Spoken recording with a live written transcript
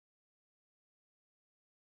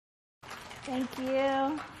Thank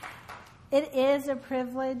you. It is a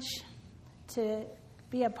privilege to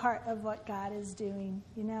be a part of what God is doing,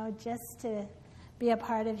 just to be a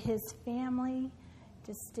part of his family,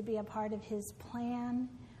 just to be a part of his plan.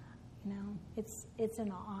 It's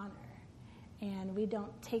an honor. And we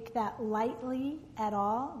don't take that lightly at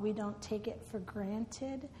all. We don't take it for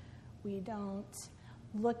granted. We don't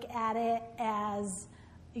look at it as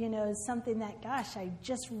something that, gosh, I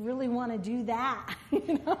just really want to do that.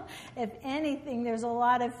 If anything, there's a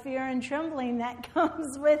lot of fear and trembling that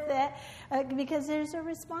comes with it because there's a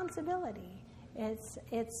responsibility. It's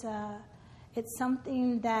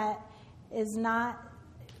something that is not,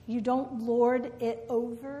 you don't lord it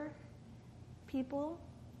over people.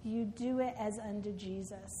 You do it as unto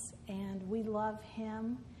Jesus, and we love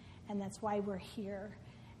him, and that's why we're here.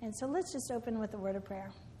 And so let's just open with a word of prayer.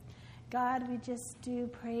 God, we just do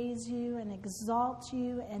praise you and exalt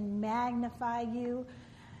you and magnify you.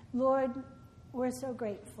 Lord, we're so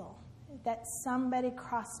grateful that somebody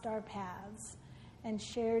crossed our paths and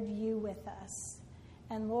shared you with us.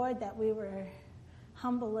 And Lord, that we were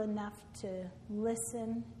humble enough to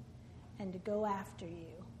listen and to go after you.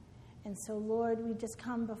 And so, Lord, we just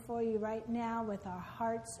come before you right now with our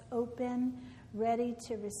hearts open, ready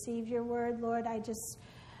to receive your word. Lord, I just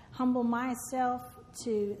humble myself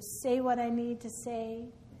to say what I need to say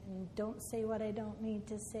and don't say what I don't need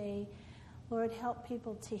to say. Lord, help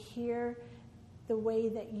people to hear the way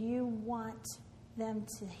that you want them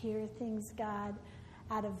to hear things, God,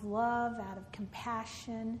 out of love, out of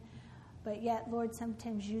compassion. But yet, Lord,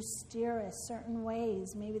 sometimes you steer us certain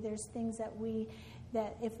ways. Maybe there's things that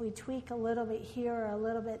if we tweak a little bit here or a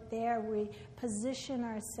little bit there, we position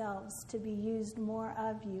ourselves to be used more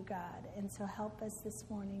of you, God. And so help us this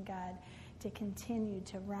morning, God, to continue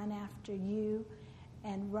to run after you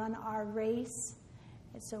and run our race.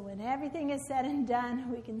 And so when everything is said and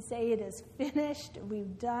done, we can say it is finished.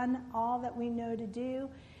 We've done all that we know to do.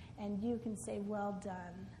 And you can say, well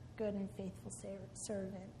done, good and faithful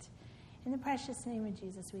servant. In the precious name of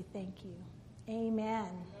Jesus, we thank you. Amen.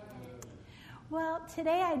 Well,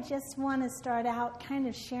 today I just want to start out kind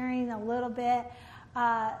of sharing a little bit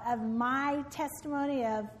of my testimony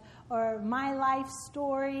or my life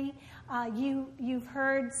story. You've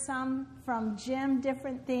heard some from Jim,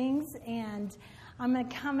 different things, and I'm going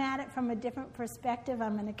to come at it from a different perspective.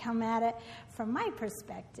 I'm going to come at it from my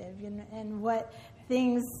perspective and what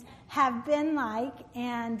things have been like,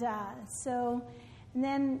 and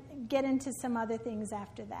then get into some other things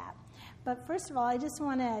after that. But first of all, I just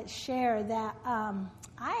want to share that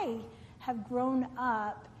I have grown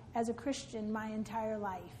up as a Christian my entire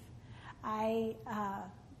life.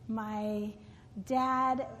 My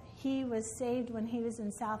dad, he was saved when he was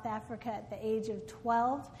in South Africa at the age of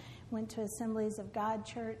 12, went to Assemblies of God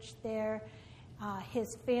Church there.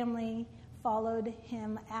 His family followed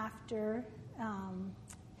him after, a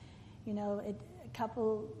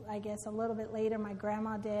little bit later, my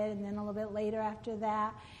grandma did, and then a little bit later after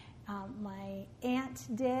that, my aunt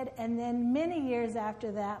did, and then many years after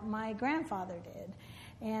that, my grandfather did.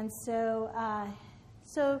 And so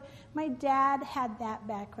my dad had that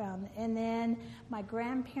background. And then my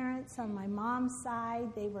grandparents on my mom's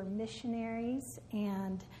side, they were missionaries,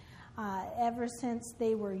 and ever since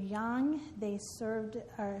they were young, they served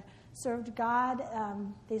God.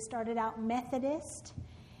 They started out Methodist,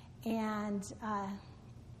 and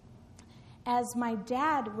as my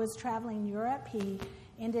dad was traveling Europe, he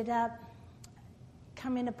ended up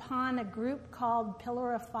coming upon a group called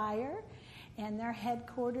Pillar of Fire, and their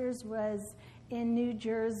headquarters was in New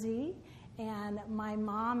Jersey. And my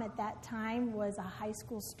mom at that time was a high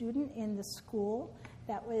school student in the school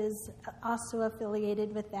that was also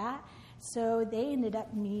affiliated with that. So they ended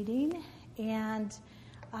up meeting, and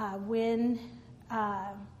when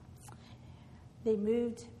they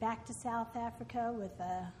moved back to South Africa with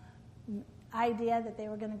the idea that they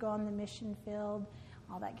were going to go on the mission field,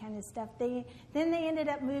 all that kind of stuff. Then they ended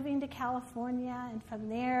up moving to California, and from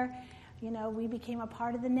there, we became a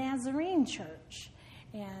part of the Nazarene Church,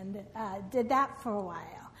 and did that for a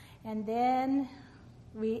while. And then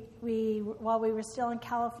while we were still in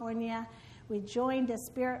California, we joined a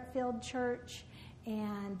Spirit-filled church,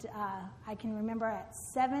 and I can remember at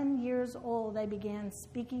 7 years old, I began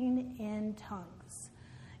speaking in tongues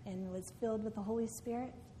and was filled with the Holy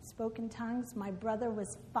Spirit, spoke in tongues. My brother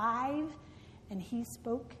was 5, and he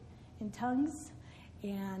spoke in tongues,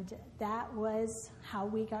 and that was how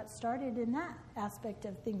we got started in that aspect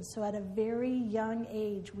of things. So at a very young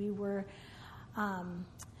age, we were,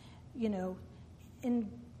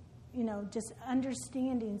 just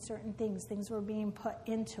understanding certain things. Things were being put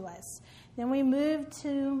into us. Then we moved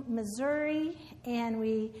to Missouri, and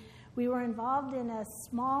we we were involved in a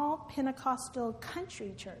small Pentecostal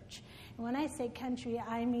country church. And when I say country,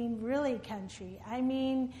 I mean really country. I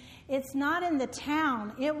mean, it's not in the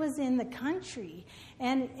town. It was in the country.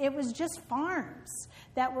 And it was just farms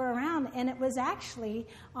that were around. And it was actually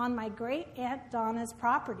on my great Aunt Donna's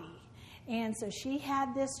property. And so she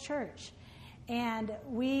had this church. And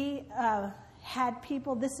we had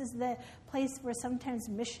people, this is the place where sometimes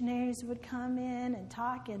missionaries would come in and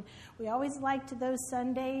talk, and we always liked those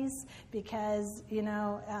Sundays because,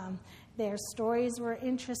 their stories were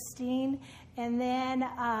interesting. And then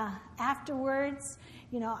afterwards,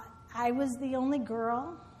 I was the only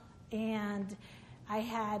girl, and I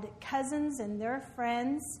had cousins and their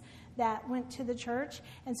friends that went to the church.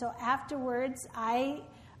 And so afterwards, I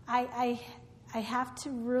have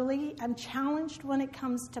to really, I'm challenged when it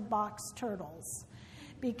comes to box turtles,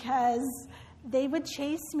 because they would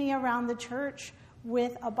chase me around the church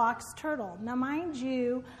with a box turtle. Now, mind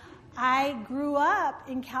you, I grew up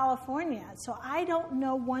in California, so I don't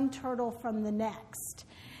know one turtle from the next.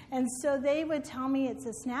 And so they would tell me it's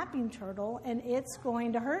a snapping turtle and it's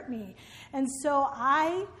going to hurt me. And so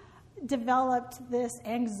I developed this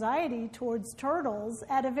anxiety towards turtles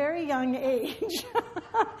at a very young age.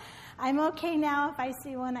 I'm okay now if I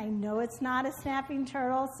see one. I know it's not a snapping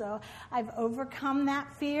turtle, so I've overcome that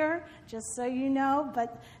fear, just so you know.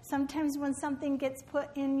 But sometimes when something gets put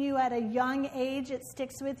in you at a young age, it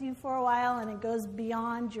sticks with you for a while and it goes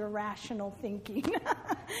beyond your rational thinking.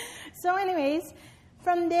 So anyways,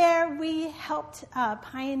 from there, we helped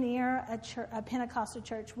pioneer a Pentecostal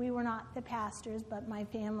church. We were not the pastors, but my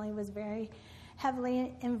family was very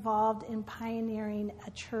heavily involved in pioneering a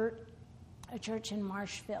church in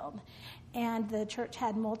Marshfield. And the church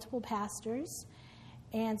had multiple pastors,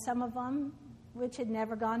 and some of them which had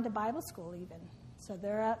never gone to Bible school even. So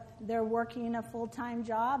they're working a full-time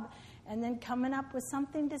job and then coming up with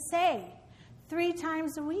something to say 3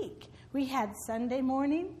 times a week. We had Sunday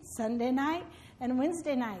morning, Sunday night, and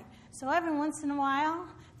Wednesday night. So every once in a while,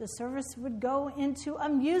 the service would go into a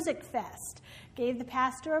music fest. Gave the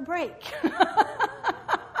pastor a break.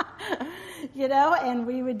 And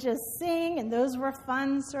we would just sing, and those were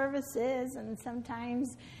fun services. And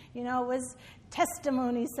sometimes, it was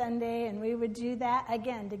Testimony Sunday, and we would do that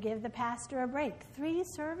again to give the pastor a break. 3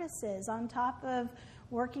 services on top of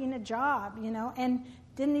working a job, and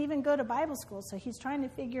didn't even go to Bible school. So he's trying to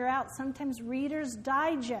figure out, sometimes Reader's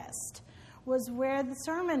Digest was where the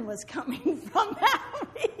sermon was coming from that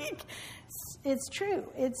week. It's true.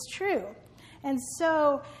 And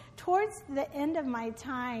so towards the end of my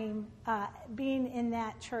time being in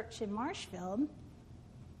that church in Marshfield,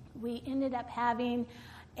 we ended up having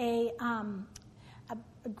a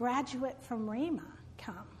graduate from Rhema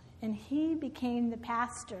come, and he became the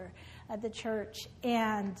pastor of the church.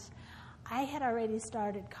 And I had already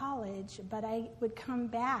started college, but I would come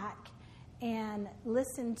back and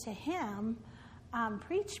listen to him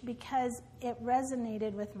preach because it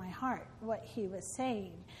resonated with my heart, what he was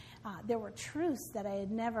saying. There were truths that I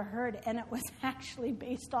had never heard, and it was actually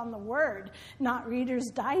based on the Word, not Reader's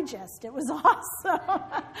Digest. It was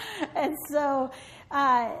awesome. And so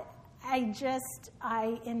I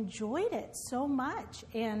enjoyed it so much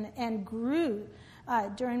and grew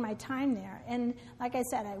during my time there. And like I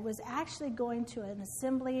said, I was actually going to an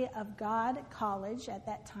Assembly of God college at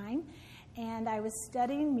that time, and I was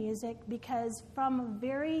studying music because from a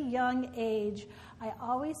very young age, I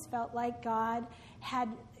always felt like God had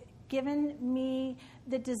given me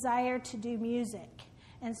the desire to do music.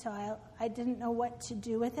 And so I didn't know what to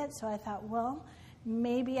do with it, so I thought, well,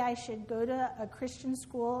 maybe I should go to a Christian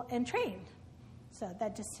school and train. So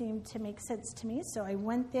that just seemed to make sense to me. So I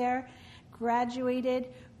went there, graduated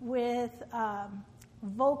with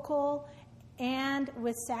vocal and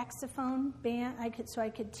with saxophone band. I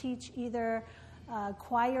could teach either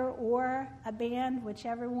choir or a band,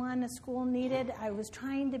 whichever one a school needed. I was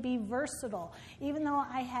trying to be versatile, even though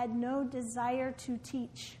I had no desire to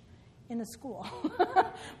teach in a school.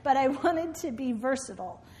 But I wanted to be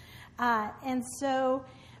versatile. And so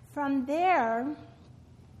from there,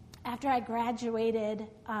 after I graduated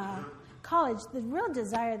college, the real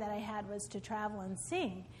desire that I had was to travel and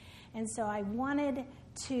sing. And so I wanted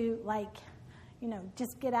to,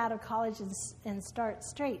 just get out of college and start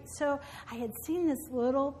straight. So I had seen this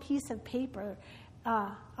little piece of paper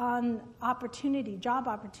on job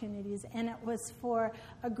opportunities, and it was for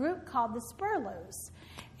a group called the Spurlows.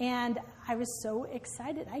 And I was so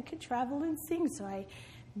excited I could travel and sing. So I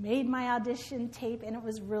made my audition tape, and it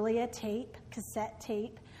was really a cassette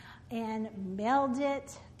tape, and mailed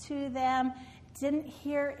it to them. Didn't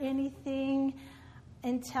hear anything.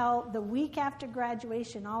 until the week after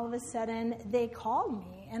graduation. All of a sudden, they called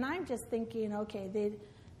me, and I'm just thinking, okay,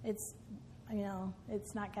 it's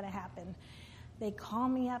not going to happen. They call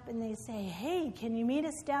me up and they say, hey, can you meet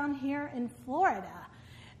us down here in Florida?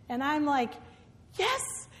 And I'm like, yes,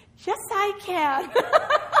 I can.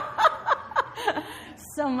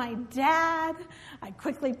 So my dad, I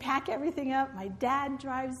quickly pack everything up. My dad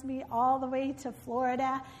drives me all the way to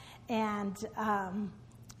Florida, and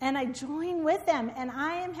I join with them. And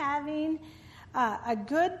I am having a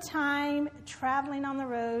good time traveling on the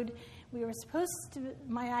road. We were supposed to,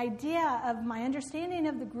 my understanding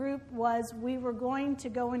of the group was we were going to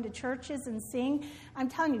go into churches and sing. I'm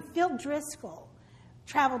telling you, Phil Driscoll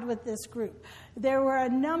traveled with this group. There were a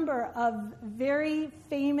number of very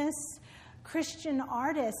famous Christian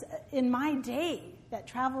artists in my day that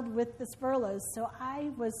traveled with the Spurlows. So I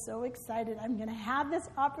was so excited. I'm going to have this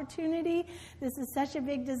opportunity. This is such a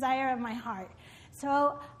big desire of my heart.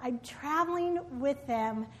 So I'm traveling with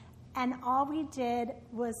them, and all we did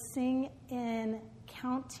was sing in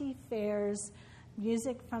county fairs,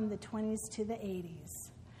 music from the 20s to the 80s.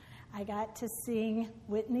 I got to sing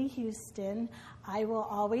Whitney Houston, I Will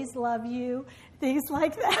Always Love You, things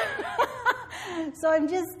like that. So I'm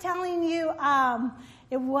just telling you,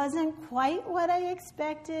 it wasn't quite what I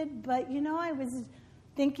expected, but, I was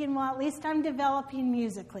thinking, well, at least I'm developing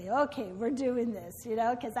musically. Okay, we're doing this,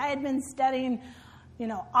 because I had been studying,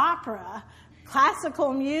 opera,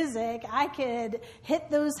 classical music. I could hit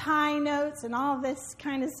those high notes and all this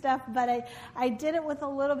kind of stuff, but I did it with a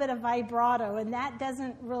little bit of vibrato, and that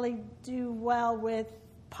doesn't really do well with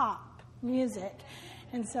pop music.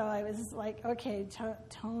 And so I was like, okay,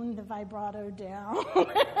 tone the vibrato down,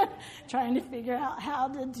 trying to figure out how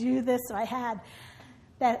to do this. So I had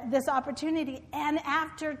this opportunity. And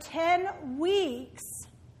after 10 weeks,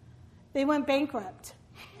 they went bankrupt.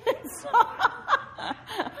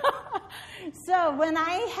 So when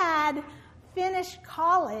I had finished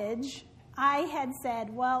college, I had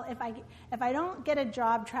said, well, if I don't get a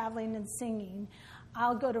job traveling and singing,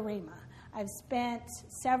 I'll go to Rhema. I've spent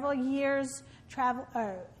several years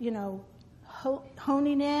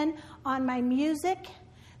honing in on my music.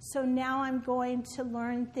 So now I'm going to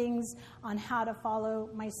learn things on how to follow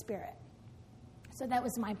my spirit. So that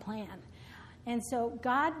was my plan. And so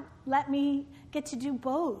God let me get to do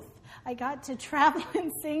both. I got to travel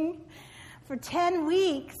and sing for 10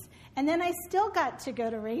 weeks, and then I still got to go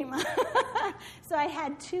to Rhema. So I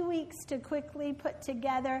had 2 weeks to quickly put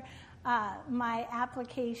together my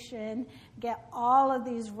application, get all of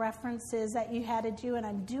these references that you had to do, and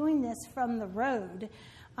I'm doing this from the road,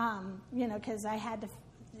 because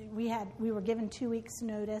we were given 2 weeks'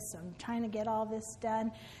 notice. So I'm trying to get all this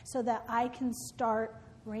done so that I can start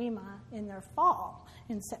Rhema in their fall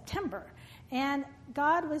in September. And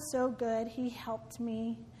God was so good; He helped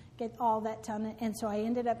me get all that done, and so I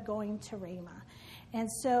ended up going to Rhema.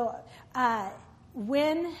 And so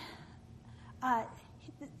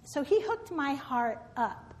So He hooked my heart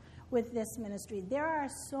up with this ministry. There are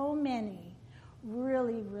so many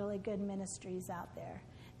really, really good ministries out there.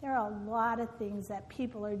 There are a lot of things that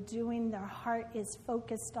people are doing. Their heart is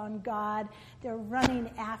focused on God. They're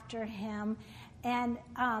running after Him. And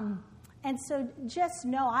so just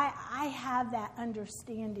know I have that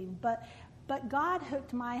understanding. But God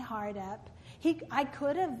hooked my heart up. I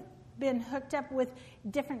could have been hooked up with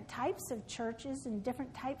different types of churches and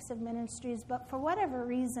different types of ministries, but for whatever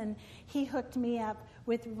reason, He hooked me up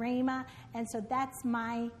with Rhema, and so that's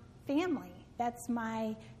my family. That's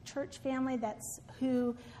my church family. That's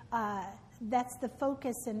that's the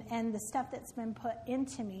focus and the stuff that's been put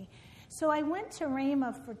into me. So I went to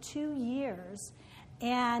Rhema for 2 years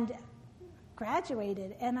and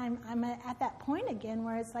graduated, and I'm at that point again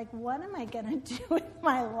where it's like, what am I going to do with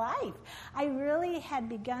my life? I really had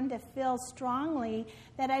begun to feel strongly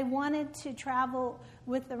that I wanted to travel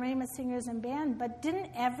with the Rhema Singers and Band, but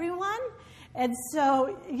didn't everyone? And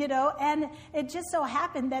so, and it just so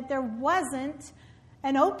happened that there wasn't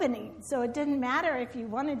an opening. So it didn't matter if you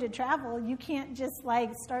wanted to travel. You can't just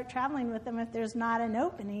start traveling with them if there's not an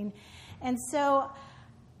opening. And so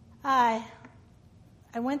I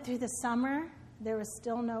went through the summer. There was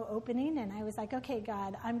still no opening, and I was like, okay,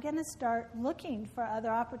 God, I'm going to start looking for other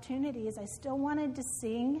opportunities. I still wanted to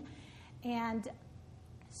sing, and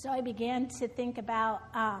so I began to think about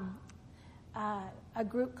a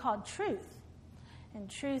group called Truth. And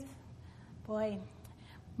Truth, boy,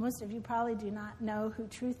 most of you probably do not know who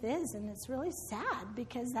Truth is, and it's really sad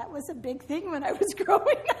because that was a big thing when I was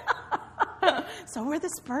growing up. So were the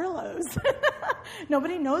Spurlows.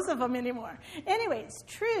 Nobody knows of them anymore. Anyways,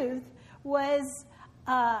 Truth was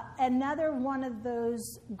another one of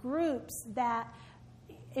those groups that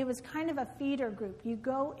it was kind of a feeder group. You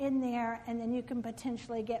go in there, and then you can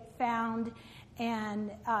potentially get found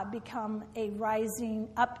and become a rising,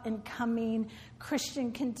 up-and-coming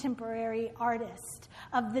Christian contemporary artist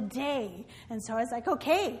of the day. And so I was like,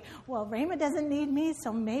 okay, well, Rhema doesn't need me,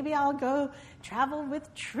 so maybe I'll go travel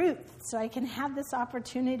with Truth so I can have this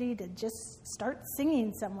opportunity to just start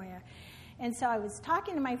singing somewhere. And so I was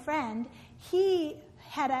talking to my friend. He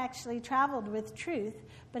had actually traveled with Truth,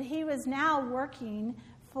 but he was now working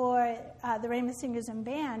for the Rhema Singers and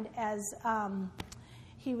Band as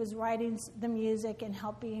he was writing the music and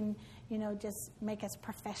helping, just make us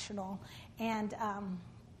professional. And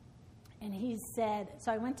he said,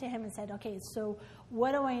 so I went to him and said, okay, so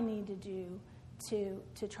what do I need to do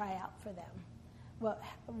to try out for them?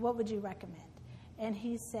 What would you recommend? And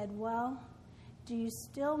he said, well, do you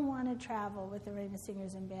still want to travel with the Rhema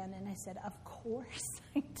Singers and Band? And I said, of course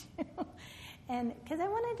I do. And because I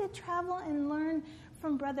wanted to travel and learn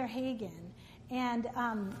from Brother Hagin.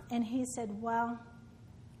 And he said, well,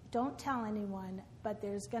 don't tell anyone, but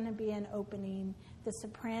there's going to be an opening. The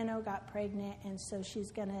soprano got pregnant, and so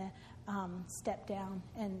she's going to step down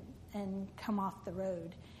and come off the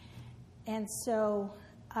road. And so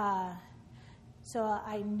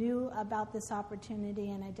I knew about this opportunity,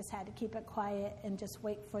 and I just had to keep it quiet and just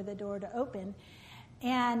wait for the door to open.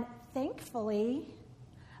 And thankfully,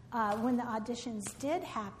 when the auditions did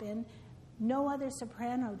happen, no other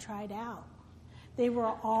soprano tried out. They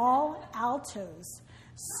were all altos.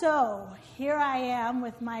 So here I am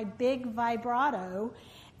with my big vibrato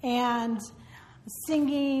and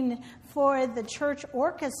singing for the church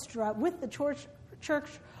orchestra, with the church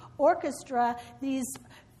orchestra, these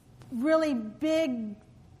really big,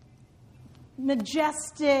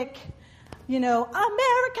 majestic, America,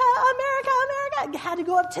 America, America. I had to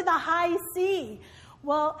go up to the high C.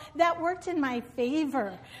 Well, that worked in my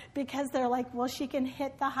favor because they're like, well, she can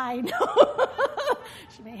hit the high note.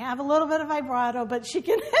 She may have a little bit of vibrato, but she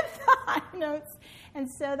can hit the high notes. And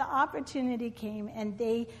so the opportunity came, and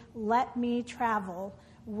they let me travel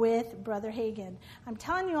with Brother Hagin. I'm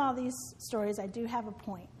telling you all these stories. I do have a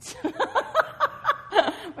point.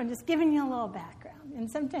 I'm just giving you a little background, and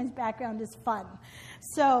sometimes background is fun.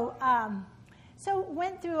 So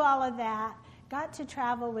went through all of that. Got to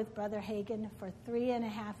travel with Brother Hagin for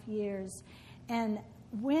 3.5 years. And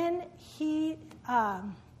when he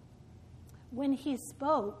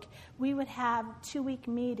spoke, we would have 2-week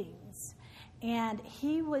meetings. And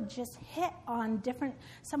he would just hit on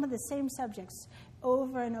some of the same subjects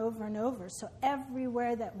over and over and over. So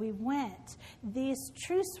everywhere that we went, these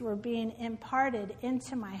truths were being imparted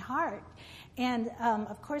into my heart. And,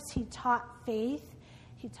 of course, he taught faith.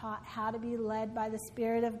 He taught how to be led by the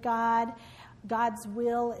Spirit of God. God's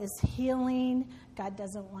will is healing. God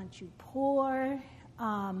doesn't want you poor.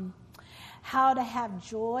 How to have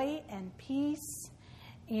joy and peace,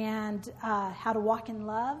 and how to walk in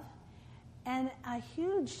love. And a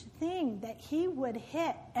huge thing that he would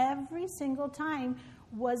hit every single time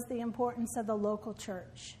was the importance of the local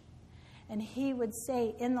church. And he would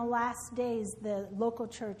say, in the last days, the local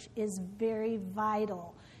church is very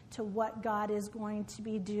vital to what God is going to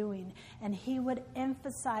be doing. And he would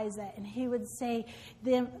emphasize that, and he would say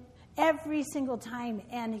them every single time.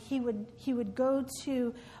 And he would go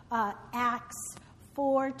to Acts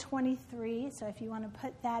 4:23. So if you want to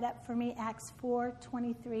put that up for me, Acts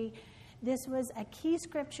 4:23. This was a key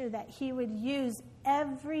scripture that he would use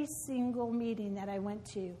every single meeting that I went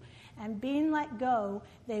to. And being let go,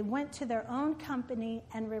 they went to their own company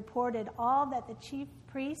and reported all that the chief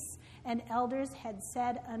priests and elders had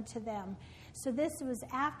said unto them. So this was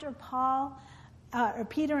after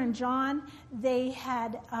Peter and John, they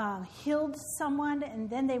had healed someone,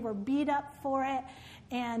 and then they were beat up for it,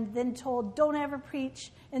 and then told, don't ever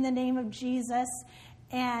preach in the name of Jesus.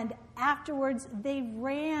 And afterwards, they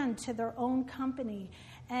ran to their own company.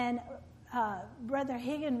 And Brother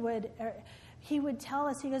Hagin would tell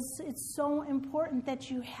us, he goes, it's so important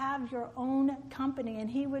that you have your own company. And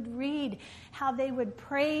he would read how they would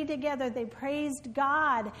pray together. They praised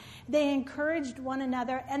God. They encouraged one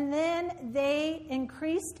another. And then they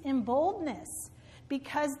increased in boldness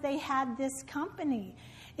because they had this company.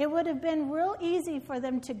 It would have been real easy for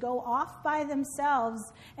them to go off by themselves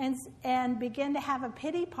and begin to have a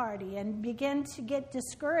pity party and begin to get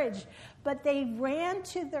discouraged. But they ran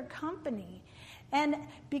to their company. And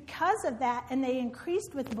because of that, and they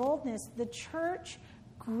increased with boldness, the church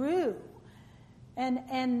grew.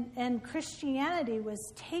 And Christianity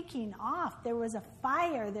was taking off. There was a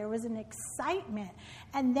fire. There was an excitement.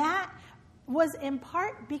 And that was in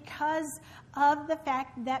part because of the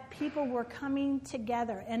fact that people were coming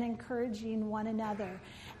together and encouraging one another.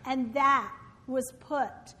 And that was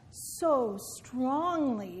put so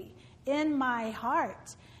strongly in my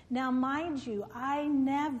heart. Now, mind you, I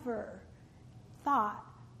never thought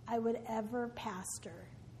I would ever pastor.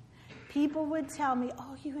 People would tell me,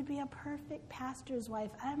 oh, you would be a perfect pastor's wife.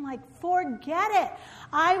 I'm like, forget it.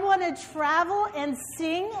 I want to travel and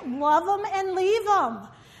sing, love them, and leave them.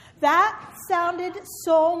 That sounded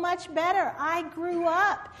so much better. I grew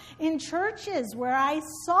up in churches where I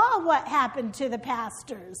saw what happened to the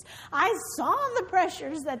pastors. I saw the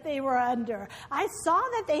pressures that they were under. I saw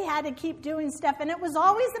that they had to keep doing stuff, and it was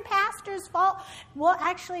always the pastor's fault. Well,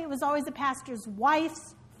 actually, it was always the pastor's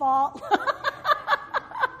wife's fault.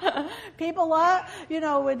 People,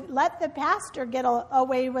 would let the pastor get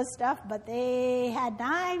away with stuff, but they had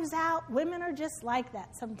knives out. Women are just like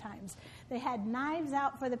that sometimes. They had knives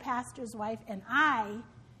out for the pastor's wife, and I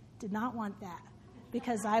did not want that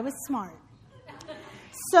because I was smart.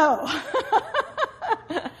 So,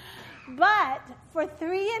 but for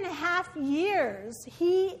 3.5 years,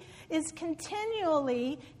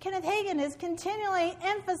 Kenneth Hagin is continually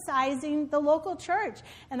emphasizing the local church.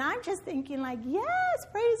 And I'm just thinking like, yes,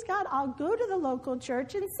 praise God, I'll go to the local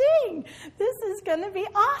church and sing. This is going to be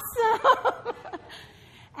awesome.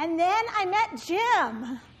 And then I met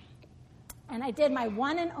Jim. And I did my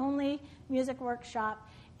one and only music workshop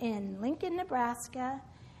in Lincoln, Nebraska.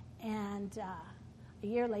 And a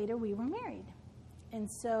year later, we were married. And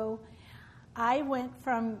so I went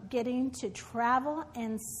from getting to travel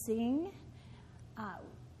and sing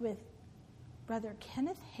with Brother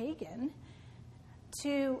Kenneth Hagin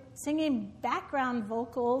to singing background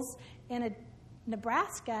vocals in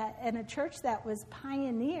Nebraska in a church that was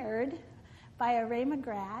pioneered by a Rhema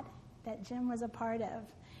grad that Jim was a part of.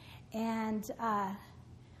 And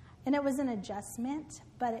it was an adjustment,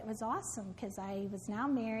 but it was awesome because I was now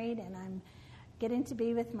married and I'm getting to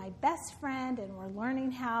be with my best friend, and we're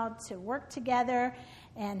learning how to work together,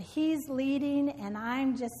 and he's leading and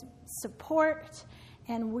I'm just support,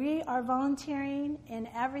 and we are volunteering in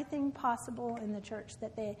everything possible in the church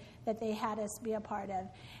that they had us be a part of,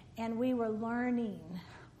 and we were learning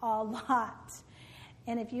a lot.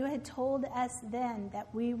 And if you had told us then that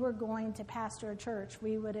we were going to pastor a church,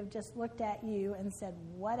 we would have just looked at you and said,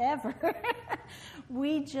 whatever.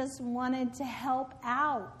 We just wanted to help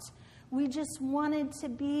out. We just wanted to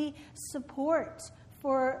be support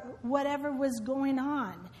for whatever was going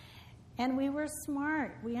on. And we were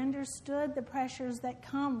smart. We understood the pressures that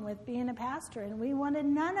come with being a pastor, and we wanted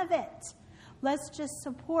none of it. Let's just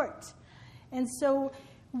support. And so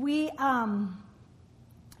we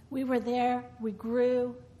were there. We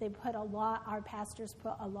grew. Our pastors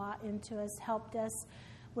put a lot into us, helped us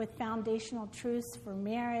with foundational truths for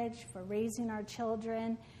marriage, for raising our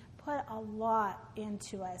children, put a lot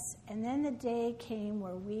into us. And then the day came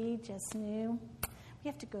where we just knew we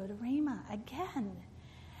have to go to Rhema again.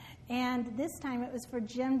 And this time it was for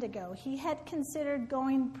Jim to go. He had considered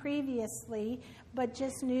going previously, but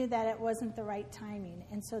just knew that it wasn't the right timing.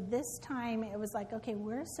 And so this time it was like, okay,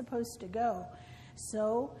 we're supposed to go.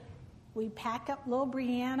 So we pack up little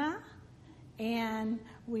Brianna and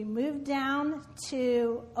we moved down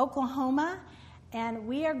to Oklahoma, and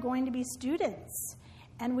we are going to be students.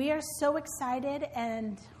 And we are so excited,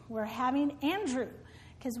 and we're having Andrew,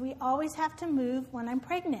 because we always have to move when I'm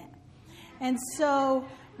pregnant. And so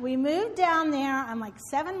we moved down there. I'm like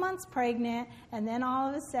 7 months pregnant, and then all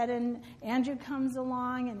of a sudden, Andrew comes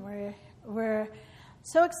along, and we're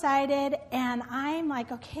so excited. And I'm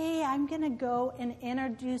like, okay, I'm going to go and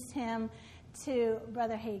introduce him to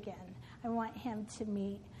Brother Hagin. I want him to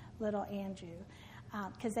meet little Andrew,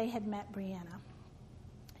 because they had met Brianna.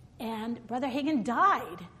 And Brother Hagin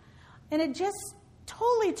died. And it just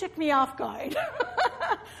totally took me off guard.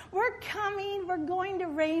 We're going to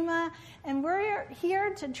Rhema, and we're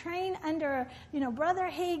here to train under, Brother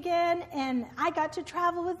Hagin, and I got to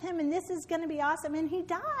travel with him, and this is going to be awesome. And he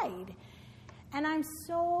died. And I'm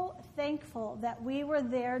so thankful that we were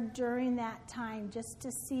there during that time just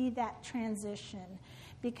to see that transition,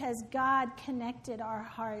 because God connected our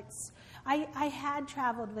hearts. I had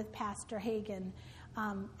traveled with Pastor Hagin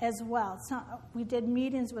as well. So we did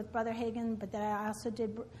meetings with Brother Hagin, but then I also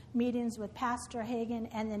did meetings with Pastor Hagin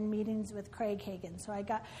and then meetings with Craig Hagin. So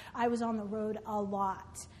I was on the road a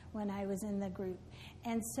lot when I was in the group.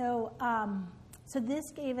 And so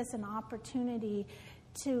this gave us an opportunity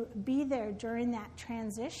to be there during that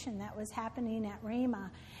transition that was happening at Rhema.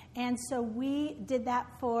 And so we did that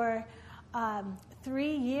for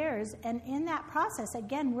 3 years. And in that process,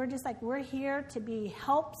 again, we're here to be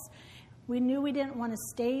helps. We knew we didn't want to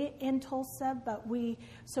stay in Tulsa, but we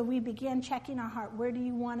began checking our heart. Where do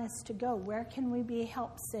you want us to go? Where can we be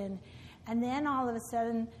helps in? And then all of a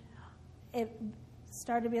sudden, it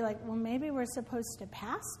started to be like, well, maybe we're supposed to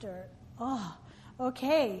pastor. Oh,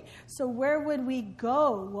 okay. So where would we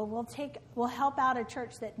go? Well, we'll help out a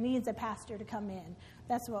church that needs a pastor to come in.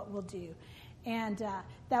 That's what we'll do. And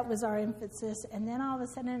that was our emphasis. And then all of a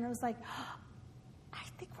sudden it was like, oh, I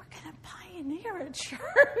think we're going to pioneer a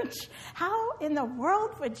church. How in the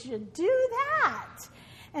world would you do that?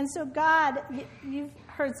 And so God, you've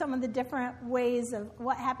heard some of the different ways of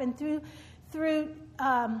what happened through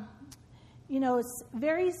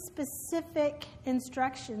very specific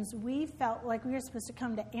instructions. We felt like we were supposed to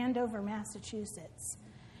come to Andover, Massachusetts.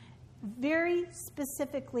 Very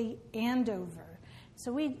specifically Andover.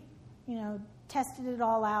 So we, tested it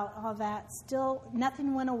all out, all that. Still,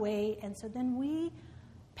 nothing went away. And so then we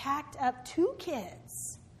packed up 2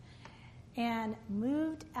 kids and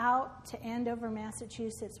moved out to Andover,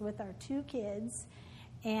 Massachusetts with our 2 kids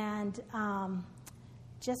and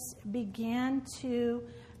just began to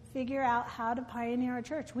figure out how to pioneer a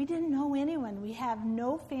church. We didn't know anyone. We have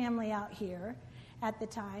no family out here at the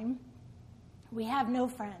time. We have no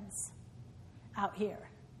friends out here.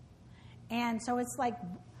 And so it's like,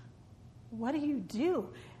 what do you do?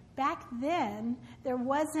 Back then, there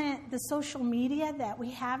wasn't the social media that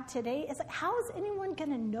we have today. It's like, how is anyone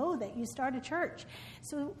going to know that you start a church?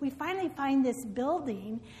 So we finally find this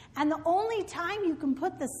building, and the only time you can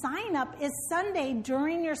put the sign up is Sunday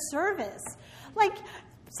during your service. Like,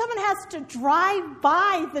 someone has to drive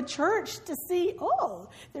by the church to see, oh,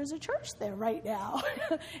 there's a church there right now.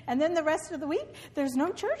 And then the rest of the week, there's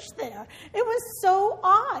no church there. It was so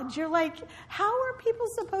odd. You're like, how are people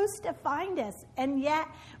supposed to find us? And yet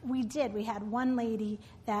we did. We had one lady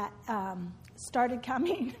that started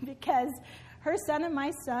coming because her son and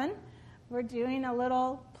my son were doing a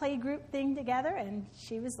little play group thing together, and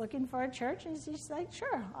she was looking for a church, and she's like,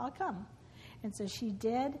 sure, I'll come. And so she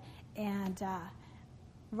did, and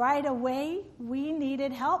right away, we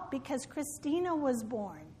needed help because Christina was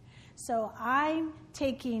born. So I'm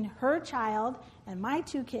taking her child and my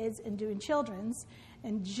 2 kids and doing children's,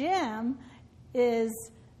 and Jim is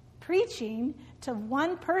preaching to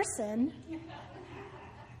one person,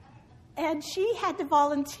 and she had to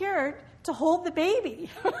volunteer to hold the baby.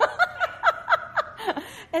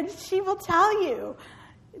 And she will tell you,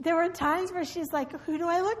 there were times where she's like, who do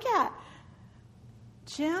I look at?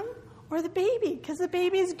 Jim or the baby? Because the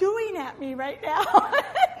baby's gooing at me right now.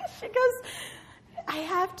 She goes, I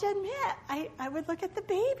have to admit, I would look at the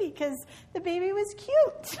baby because the baby was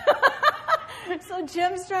cute. So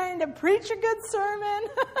Jim's trying to preach a good sermon,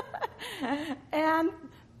 and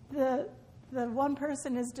the one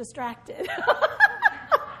person is distracted.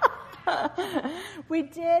 We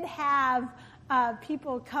did have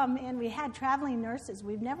people come in. We had traveling nurses.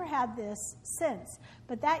 We've never had this since.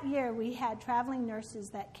 But that year we had traveling nurses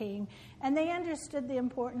that came, and they understood the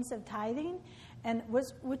importance of tithing, and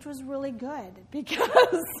which was really good because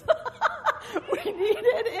we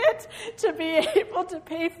needed it to be able to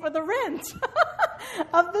pay for the rent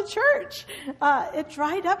of the church. It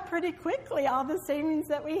dried up pretty quickly, all the savings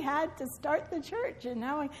that we had to start the church. And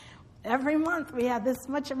now every month we had this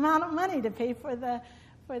much amount of money to pay for the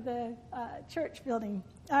church building.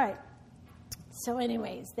 All right. So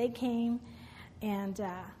anyways, they came, and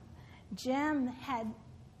Jim had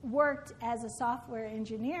worked as a software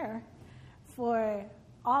engineer for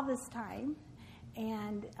all this time,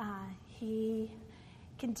 and he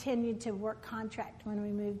continued to work contract when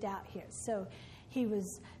we moved out here. So he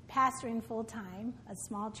was pastoring full-time, a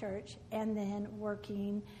small church, and then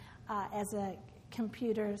working as a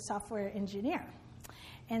computer software engineer.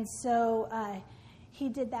 And so he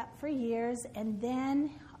did that for years, and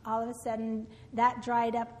then all of a sudden that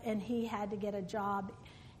dried up, and he had to get a job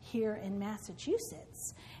here in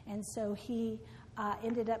Massachusetts. And so he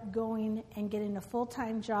ended up going and getting a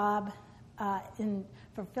full-time job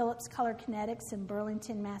for Philips Color Kinetics in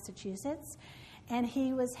Burlington, Massachusetts. And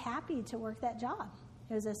he was happy to work that job.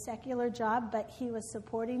 It was a secular job, but he was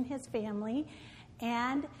supporting his family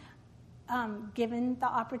and given the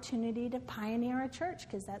opportunity to pioneer a church,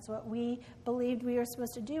 because that's what we believed we were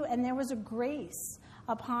supposed to do. And there was a grace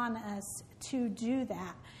upon us to do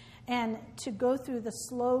that and to go through the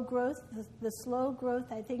slow growth. The slow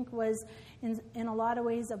growth, I think, was in a lot of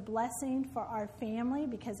ways a blessing for our family,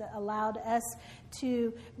 because it allowed us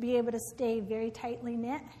to be able to stay very tightly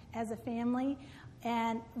knit as a family,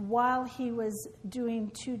 and while he was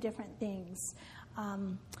doing 2 different things.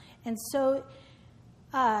 And so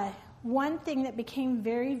one thing that became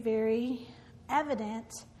very, very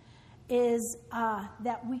evident is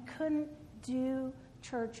that we couldn't do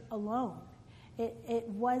church alone. It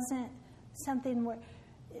wasn't something where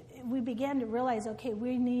we began to realize, okay,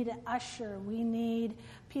 we need an usher, we need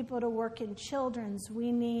people to work in children's.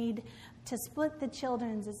 We need to split the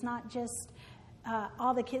children's. It's not just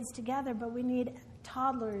all the kids together, but we need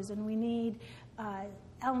toddlers and we need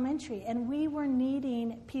elementary. And we were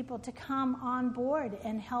needing people to come on board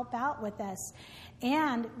and help out with us.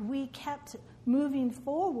 And we kept moving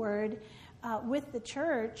forward with the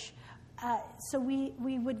church, so we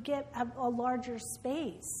would get a larger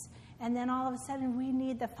space. And then all of a sudden we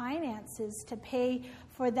need the finances to pay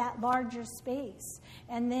for that larger space.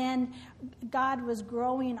 And then God was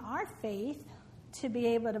growing our faith to be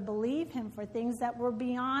able to believe him for things that were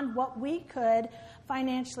beyond what we could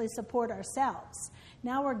financially support ourselves.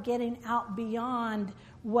 Now we're getting out beyond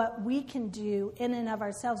what we can do in and of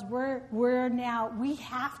ourselves. We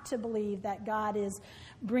have to believe that God is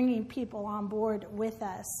bringing people on board with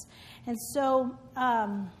us. And so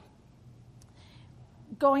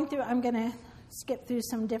going through, I'm going to skip through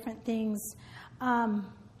some different things.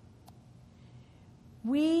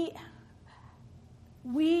 We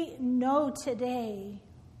know today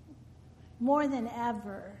more than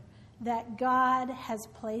ever that God has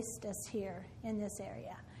placed us here in this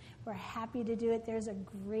area. We're happy to do it. There's a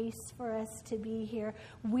grace for us to be here.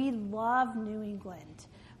 We love New England.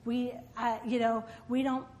 We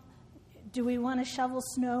don't, do we want to shovel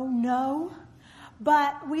snow? No.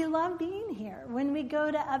 But we love being here. When we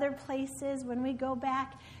go to other places, when we go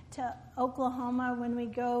back to Oklahoma, when we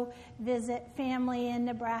go visit family in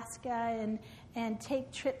Nebraska and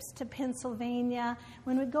take trips to Pennsylvania,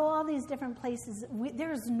 when we go all these different places,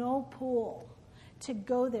 there's no pull to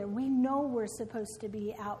go there. We know we're supposed to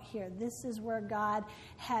be out here. This is where God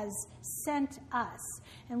has sent us.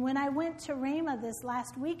 And when I went to Rhema this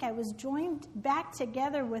last week, I was joined back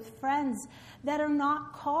together with friends that are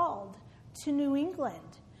not called to New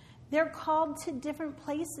England. They're called to different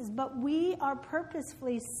places, but we are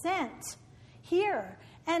purposefully sent here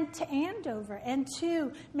and to Andover and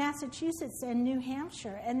to Massachusetts and New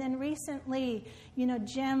Hampshire. And then recently,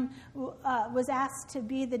 Jim was asked to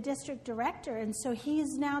be the district director, and so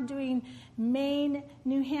he's now doing Maine,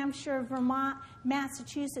 New Hampshire, Vermont,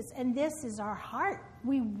 Massachusetts, and this is our heart.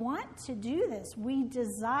 We want to do this. We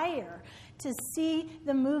desire to see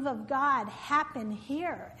the move of God happen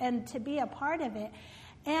here and to be a part of it.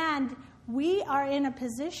 And we are in a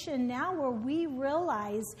position now where we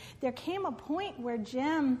realize there came a point where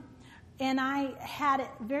Jim and I had it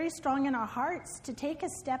very strong in our hearts to take a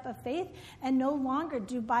step of faith and no longer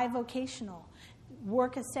do bivocational,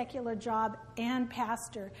 work a secular job and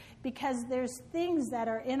pastor, because there's things that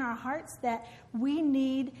are in our hearts that we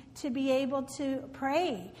need to be able to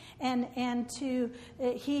pray and to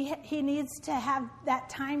he needs to have that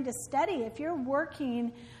time to study. If you're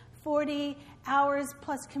working 40 hours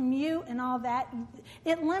plus commute and all that,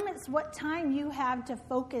 it limits what time you have to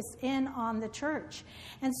focus in on the church.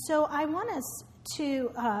 And so I want us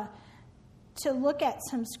to look at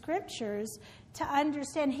some scriptures to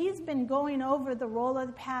understand. He's been going over the role of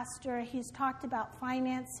the pastor. He's talked about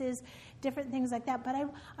finances, different things like that. But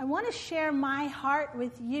I want to share my heart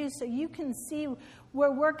with you so you can see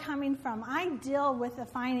where we're coming from. I deal with the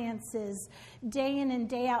finances day in and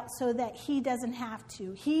day out so that he doesn't have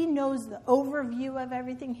to. He knows the overview of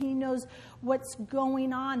everything. He knows what's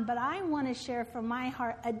going on. But I want to share from my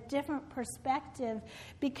heart a different perspective,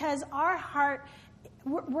 because our heart,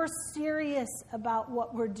 we're serious about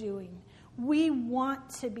what we're doing. We want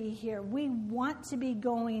to be here. We want to be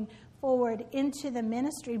going forward into the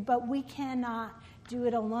ministry, but we cannot do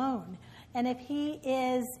it alone. And if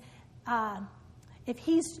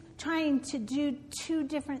he's trying to do two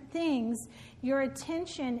different things, your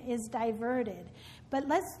attention is diverted. But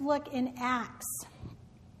let's look in Acts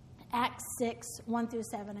 6, 1 through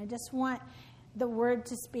 7. I just want the word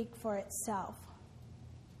to speak for itself.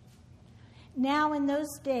 Now in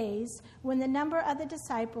those days, when the number of the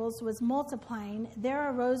disciples was multiplying,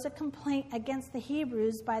 there arose a complaint against the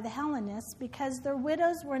Hebrews by the Hellenists, because their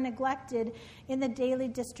widows were neglected in the daily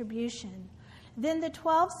distribution. Then the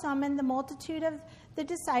 12 summoned the multitude of the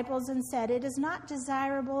disciples and said, "It is not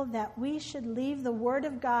desirable that we should leave the word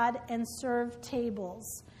of God and serve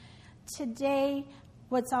tables." Today,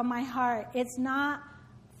 what's on my heart, it's not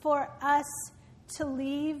for us to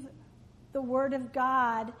leave the word of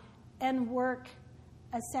God and work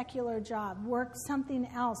a secular job, work something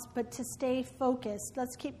else, but to stay focused.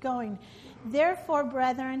 Let's keep going. Therefore,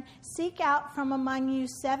 brethren, seek out from among you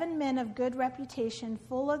 7 men of good reputation,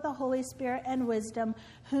 full of the Holy Spirit and wisdom,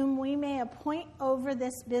 whom we may appoint over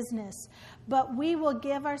this business. But we will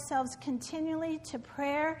give ourselves continually to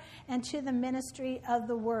prayer and to the ministry of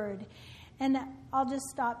the word. And I'll just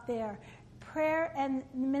stop there. Prayer and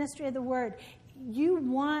the ministry of the word. You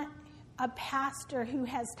want a pastor who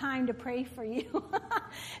has time to pray for you.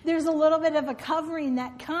 There's a little bit of a covering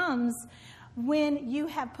that comes when you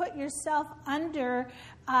have put yourself under,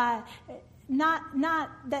 not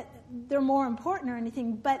that they're more important or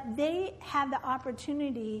anything, but they have the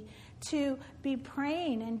opportunity to be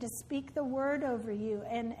praying and to speak the word over you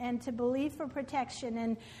and to believe for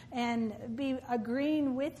protection and be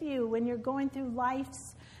agreeing with you when you're going through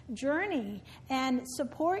life's journey and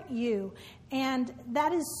support you. And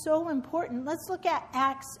that is so important. Let's look at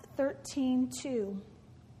Acts 13:2.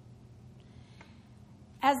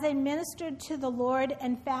 As they ministered to the Lord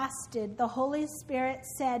and fasted, the Holy Spirit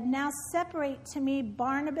said, "Now separate to me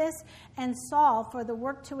Barnabas and Saul for the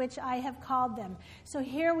work to which I have called them." So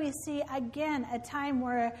here we see again a time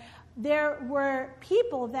where there were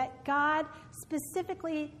people that God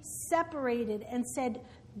specifically separated and said,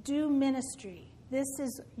 "Do ministry. This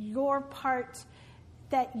is your part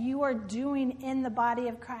that you are doing in the body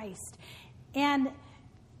of Christ." And,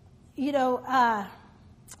 you know,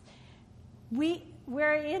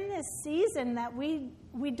 we're in this season that we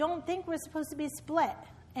don't think we're supposed to be split.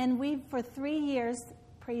 And we've, for 3 years,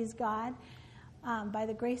 praise God, by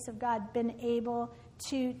the grace of God, been able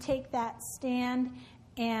to take that stand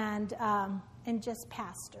and just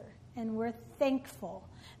pastor. And we're thankful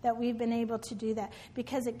that we've been able to do that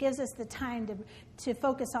because it gives us the time to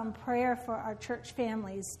focus on prayer for our church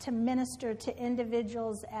families, to minister to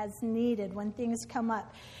individuals as needed when things come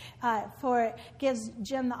up. It gives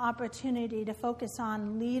Jim the opportunity to focus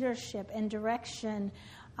on leadership and direction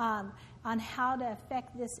on how to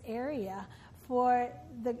affect this area for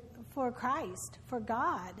Christ, for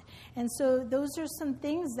God. And so those are some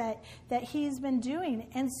things that he's been doing.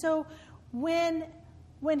 And so when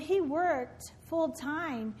he worked full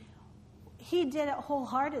time, he did it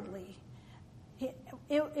wholeheartedly.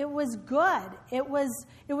 It was good. It was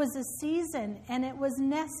a season, and it was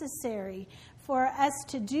necessary for us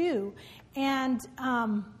to do. And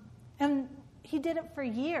he did it for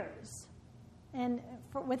years, and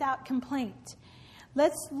without complaint.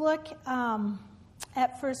 Let's look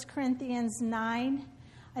at 1 Corinthians 9.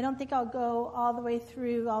 I don't think I'll go all the way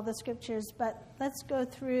through all the scriptures, but let's go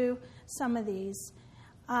through some of these.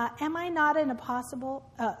 Am I not an apostle?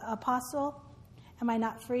 Am I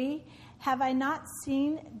not free? Have I not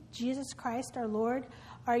seen Jesus Christ our Lord?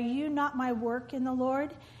 Are you not my work in the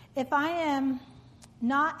Lord? If I am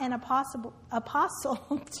not an apostle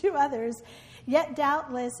to others, yet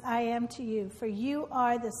doubtless I am to you, for you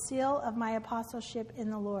are the seal of my apostleship in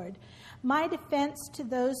the Lord. My defense to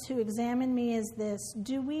those who examine me is this: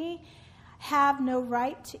 do we have no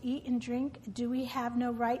right to eat and drink? Do we have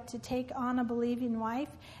no right to take on a believing wife,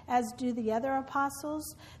 as do the other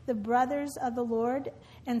apostles, the brothers of the Lord,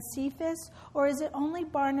 and Cephas? Or is it only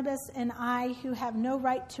Barnabas and I who have no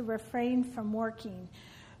right to refrain from working?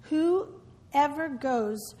 Whoever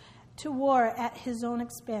goes to war at his own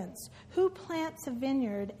expense? Who plants a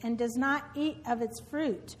vineyard and does not eat of its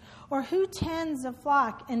fruit? Or who tends a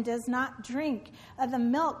flock and does not drink of the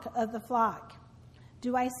milk of the flock?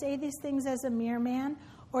 Do I say these things as a mere man,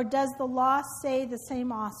 or does the law say the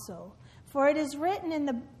same also? For it is written in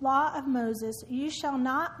the law of Moses, you shall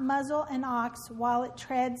not muzzle an ox while it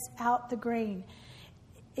treads out the grain.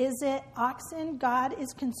 Is it oxen God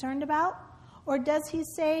is concerned about? Or does he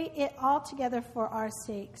say it altogether for our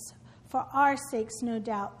sakes? For our sakes, no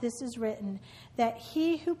doubt, this is written, that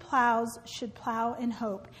he who plows should plow in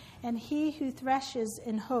hope, and he who threshes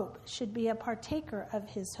in hope should be a partaker of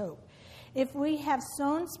his hope. If we have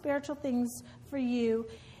sown spiritual things for you,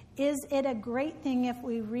 is it a great thing if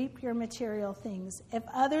we reap your material things? If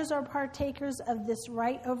others are partakers of this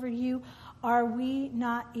right over you, are we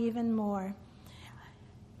not even more?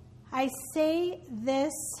 I say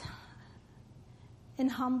this in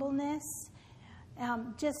humbleness,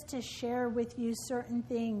 just to share with you certain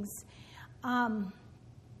things.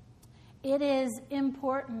 It is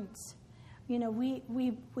important. You know,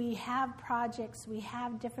 we have projects, we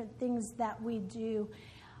have different things that we do.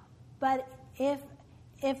 But if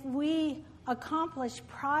we accomplish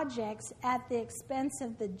projects at the expense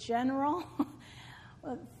of the general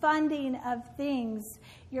funding of things,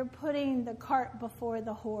 you're putting the cart before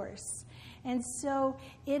the horse. And so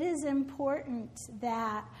it is important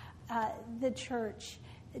that the church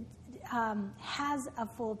has a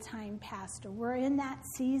full-time pastor. We're in that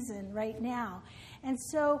season right now. And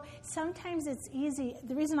so sometimes it's easy.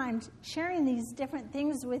 The reason I'm sharing these different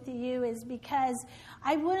things with you is because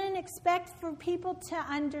I wouldn't expect for people to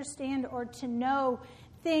understand or to know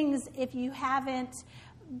things if you haven't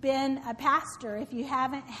been a pastor, if you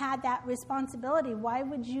haven't had that responsibility. Why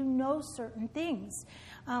would you know certain things?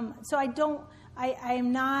 So I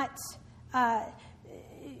am not...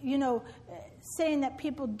 saying that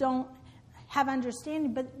people don't have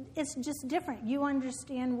understanding, but it's just different. You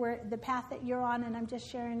understand where the path that you're on, and I'm just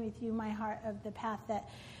sharing with you my heart of the path that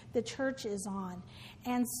the church is on.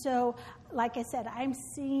 And so, like I said, I'm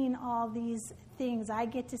seeing all these things. I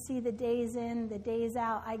get to see the days in, the days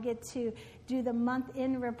out. I get to do the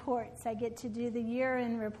month-end reports. I get to do the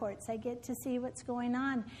year-end reports. I get to see what's going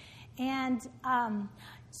on. And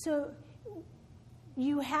so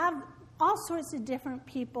you have all sorts of different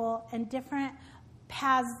people and different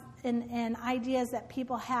paths and ideas that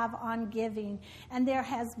people have on giving. And there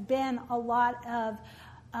has been a lot of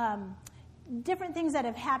different things that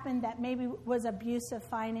have happened that maybe was abuse of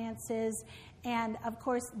finances. And, of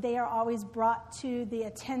course, they are always brought to the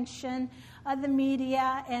attention of the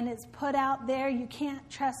media, and it's put out there. You can't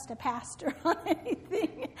trust a pastor on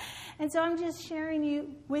anything. And so I'm just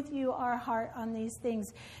sharing with you our heart on these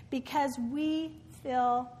things because we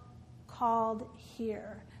feel called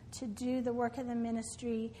here to do the work of the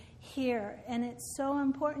ministry here. And it's so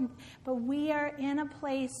important. But we are in a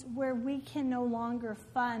place where we can no longer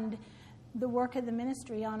fund the work of the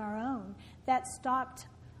ministry on our own. That stopped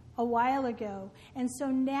a while ago. And so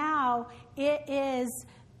now it is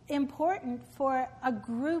important for a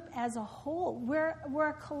group as a whole. We're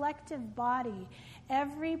a collective body.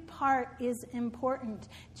 Every part is important.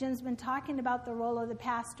 Jim's been talking about the role of the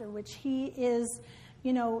pastor, which he is,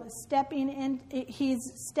 stepping in. He's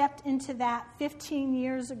stepped into that 15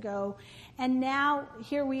 years ago. And now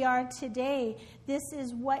here we are today. This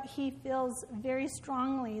is what he feels very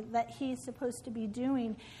strongly that he's supposed to be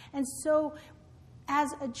doing. And so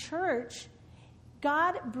as a church,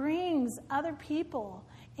 God brings other people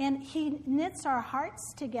and he knits our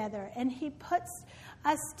hearts together and he puts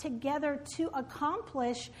us together to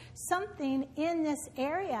accomplish something in this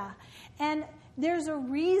area. And there's a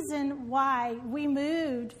reason why we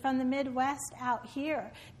moved from the Midwest out here,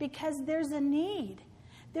 because there's a need.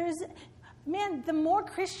 The more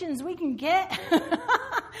Christians we can get,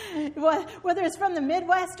 whether it's from the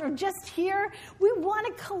Midwest or just here, we want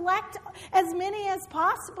to collect as many as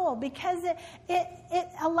possible because it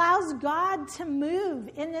allows God to move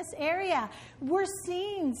in this area. We're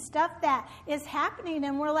seeing stuff that is happening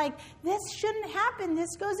and we're like, this shouldn't happen.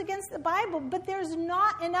 This goes against the Bible. But there's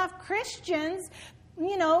not enough Christians,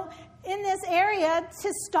 in this area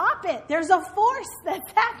to stop it. There's a force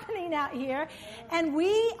that's happening out here, and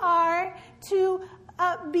we are to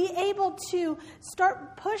be able to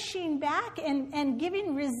start pushing back and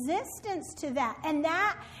giving resistance to that. And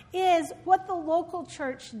that is what the local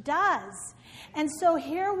church does. And so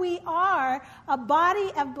here we are, a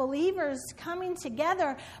body of believers coming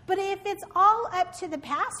together. But if it's all up to the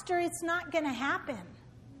pastor, it's not going to happen.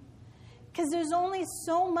 Because there's only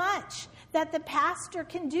so much that the pastor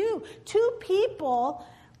can do. 2 people,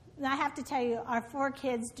 and I have to tell you, our 4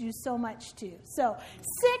 kids do so much too. So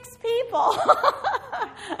 6 people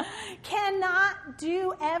cannot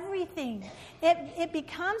do everything. It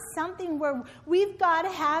becomes something where we've got to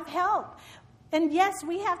have help. And yes,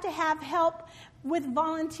 we have to have help with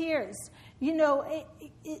volunteers.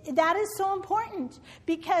 That is so important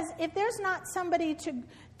because if there's not somebody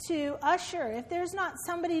to usher, if there's not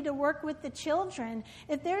somebody to work with the children,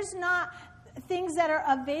 if there's not things that are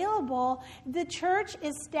available, the church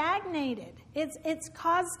is stagnated. It's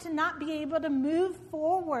caused to not be able to move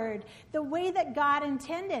forward the way that God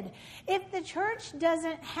intended. If the church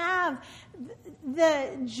doesn't have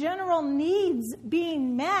the general needs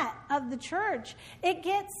being met of the church, it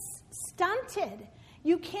gets stunted.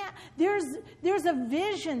 You can't, there's a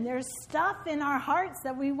vision, there's stuff in our hearts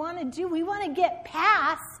that we want to do. We want to get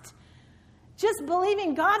past just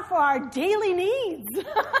believing God for our daily needs.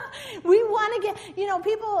 We want to get,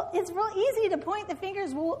 people, it's real easy to point the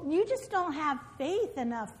fingers. Well, you just don't have faith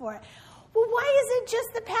enough for it. Well, why is it just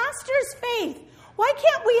the pastor's faith? Why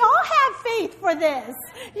can't we all have faith for this?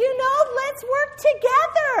 Let's work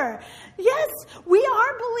together. Yes, we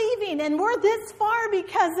are believing, and we're this far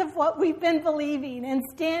because of what we've been believing and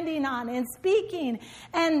standing on and speaking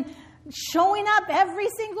and showing up every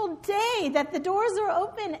single day that the doors are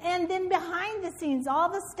open, and then behind the scenes, all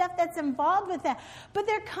the stuff that's involved with that. But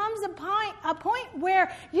there comes a point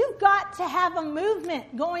where you've got to have a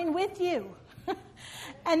movement going with you.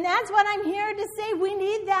 And that's what I'm here to say. We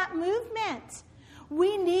need that movement.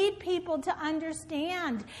 We need people to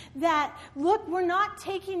understand that, look, we're not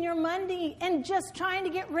taking your money and just trying to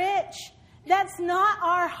get rich. That's not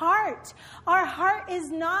our heart. Our heart is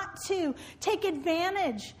not to take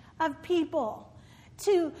advantage of people,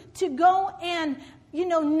 to go and,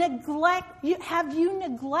 neglect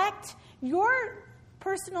your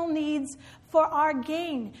personal needs for our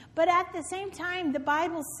gain. But at the same time, the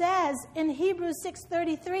Bible says in Hebrews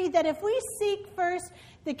 6:33 that if we seek first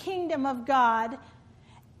the kingdom of God,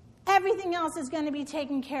 everything else is going to be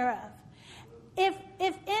taken care of.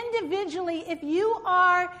 If individually, if you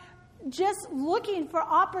are just looking for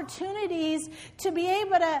opportunities to be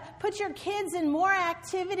able to put your kids in more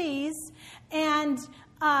activities and,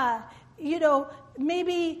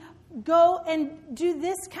 maybe go and do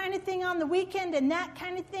this kind of thing on the weekend and that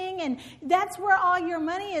kind of thing, and that's where all your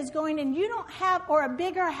money is going, and you don't have, or a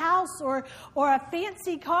bigger house or a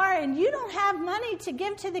fancy car, and you don't have money to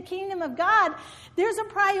give to the kingdom of God, there's a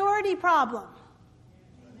priority problem.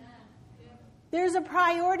 There's a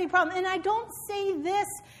priority problem. And I don't say this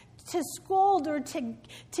to scold or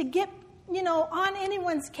to get, on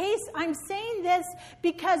anyone's case. I'm saying this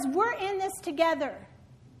because we're in this together.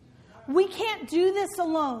 We can't do this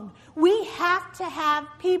alone. We have to have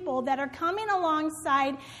people that are coming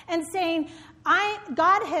alongside and saying,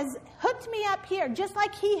 God has hooked me up here, just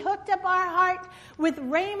like he hooked up our heart with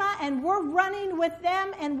Rhema, and we're running with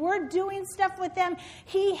them and we're doing stuff with them.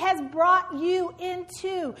 He has brought you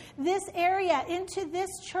into this area, into this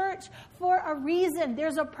church for a reason.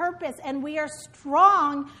 There's a purpose, and we are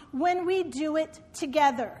strong when we do it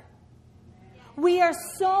together. We are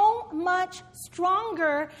so much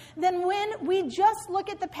stronger than when we just look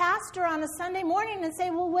at the pastor on a Sunday morning and say,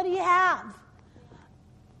 well, what do you have?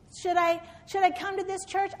 Should I come to this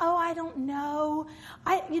church? Oh, I don't know.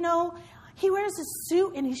 He wears a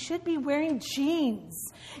suit and he should be wearing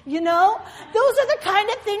jeans. Those are the kind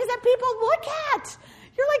of things that people look at.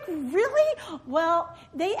 You're like, really? Well,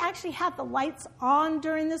 they actually have the lights on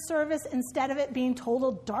during the service instead of it being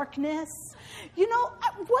total darkness.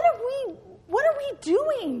 What are we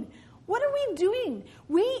doing? What are we doing?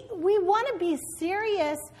 We want to be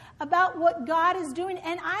serious about what God is doing.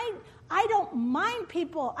 And I don't mind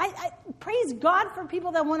people. I praise God for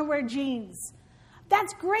people that want to wear jeans.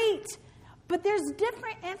 That's great. But there's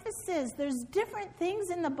different emphasis. There's different things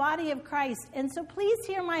in the body of Christ. And so please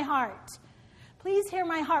hear my heart. Please hear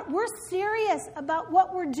my heart. We're serious about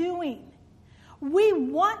what we're doing. We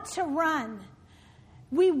want to run.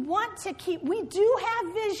 We want to we do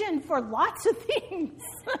have vision for lots of things.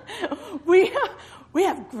 We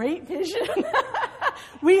have great vision.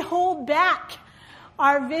 We hold back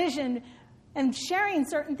our vision and sharing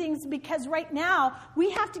certain things because right now we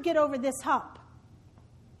have to get over this hump.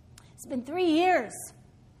 It's been 3 years,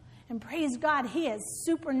 and praise God, he has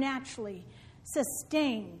supernaturally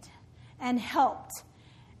sustained and helped.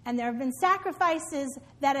 And there have been sacrifices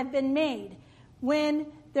that have been made when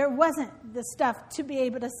there wasn't the stuff to be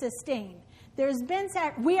able to sustain.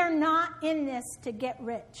 We are not in this to get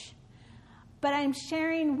rich. But I'm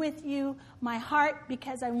sharing with you my heart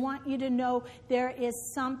because I want you to know there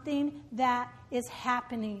is something that is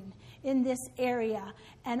happening in this area.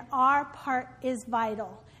 And our part is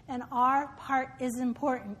vital. And our part is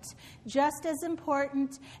important. Just as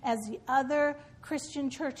important as the other Christian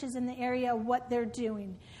churches in the area, what they're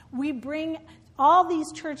doing. We bring all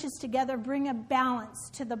these churches together, bring a balance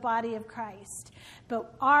to the body of Christ.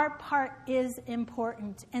 But our part is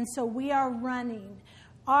important. And so we are running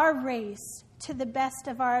our race to the best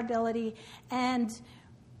of our ability. And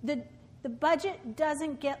the budget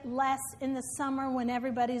doesn't get less in the summer when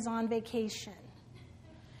everybody's on vacation.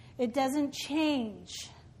 It doesn't change.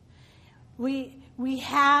 We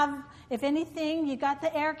have, if anything, you got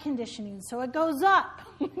the air conditioning, so it goes up.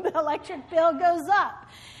 The electric bill goes up.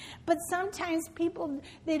 But sometimes people,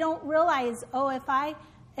 they don't realize,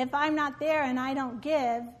 if I'm not there and I don't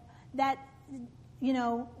give, that,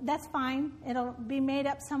 that's fine. It'll be made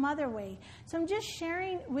up some other way. So I'm just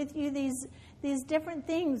sharing with you these different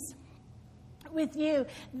things with you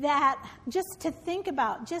that just to think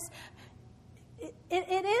about.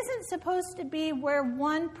 It isn't supposed to be where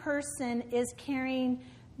one person is carrying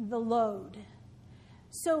the load.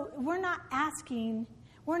 So we're not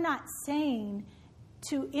saying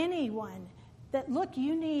to anyone that, look,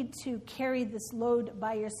 you need to carry this load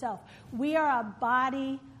by yourself. We are a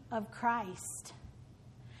body of Christ.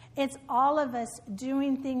 It's all of us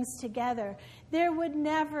doing things together. There would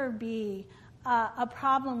never be a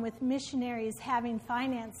problem with missionaries having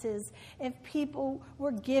finances if people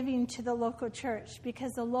were giving to the local church,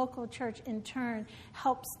 because the local church in turn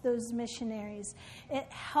helps those missionaries. It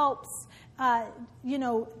helps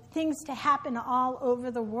things to happen all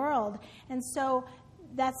over the world. And so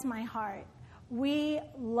that's my heart. We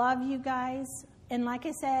love you guys. And like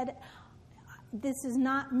I said, this is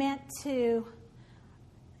not meant to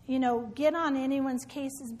get on anyone's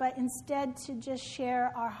cases, but instead to just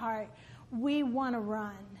share our heart. We want to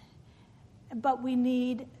run, but we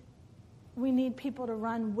need we need people to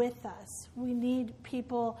run with us. We need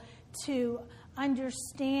people to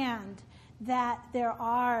understand that there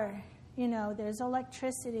are, there's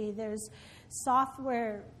electricity, there's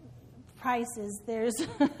software prices, there's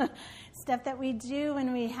stuff that we do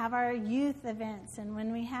when we have our youth events and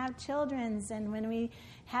when we have children's and when we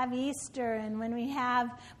have Easter and when we have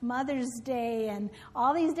Mother's Day and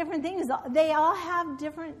all these different things. They all have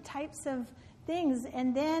different types of things.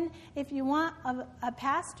 And then if you want a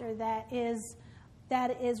pastor that is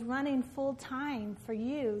running full time for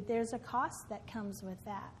you, there's a cost that comes with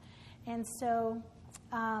that. And so,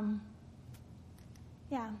 so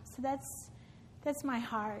that's my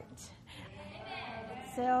heart.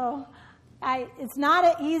 So it's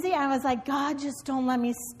not easy. I was like, God, just don't let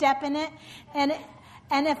me step in it. And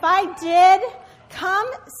if I did, come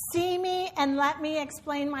see me and let me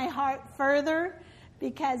explain my heart further,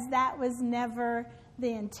 because that was never the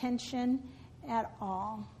intention at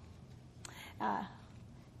all.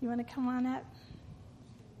 You want to come on up?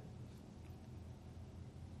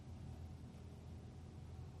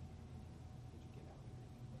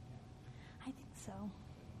 I think so. Are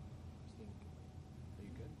you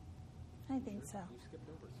good? I think so. You skipped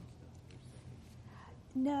over some stuff.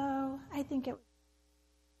 No, I think it.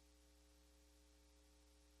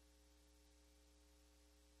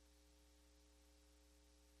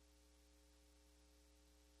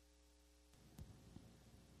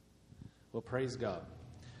 Well, praise God.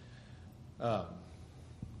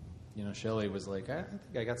 Shelley was like, I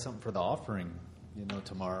think I got something for the offering,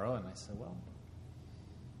 tomorrow. And I said, well.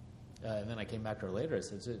 And then I came back to her later. I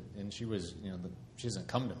said, and she was, she doesn't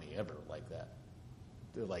come to me ever like that,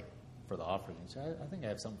 like for the offering. She said, I think I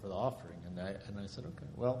have something for the offering. And I said, okay,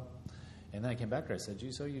 well. And then I came back to her. I said,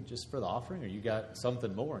 so you just for the offering, or you got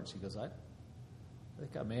something more? And she goes, I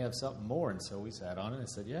think I may have something more. And so we sat on it. I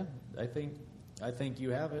said, yeah, I think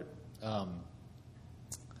you have it.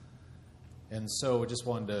 And so I just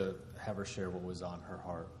wanted to have her share what was on her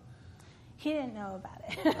heart. He didn't know about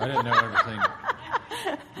it. I didn't know everything.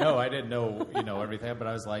 No, I didn't know, everything. But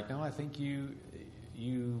I was like, no, I think you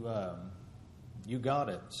got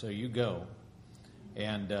it. So you go.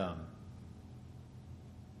 And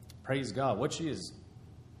praise God. What she is,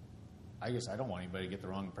 I guess I don't want anybody to get the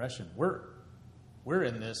wrong impression. We're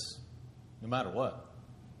in this no matter what.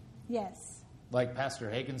 Yes. Like Pastor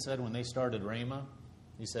Hagen said when they started Rhema,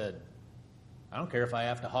 he said, I don't care if I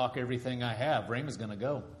have to hawk everything I have, Rhema's going to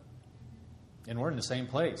go. And we're in the same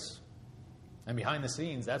place. And behind the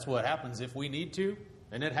scenes, that's what happens if we need to,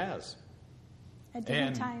 and it has. At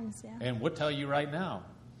different times, yeah. And we'll tell you right now,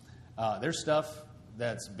 there's stuff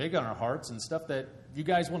that's big on our hearts and stuff that you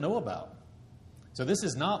guys will know about. So this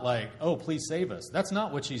is not like, oh, please save us. That's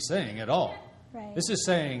not what she's saying at all. Right. This is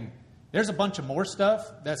saying there's a bunch of more stuff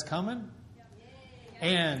that's coming.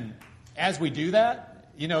 And as we do that,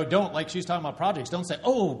 don't, like she was talking about projects, don't say,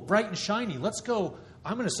 oh, bright and shiny, let's go,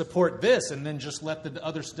 I'm going to support this, and then just let the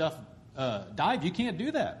other stuff dive. You can't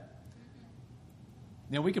do that.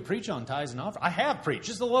 We could preach on tithes and offerings. I have preached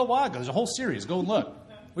just a little while ago. There's a whole series. Go and look.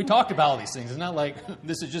 We talked about all these things. It's not like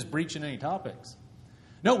this is just breaching any topics.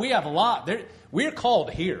 No, we have a lot. We're called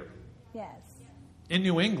here. Yes. In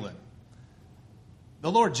New England.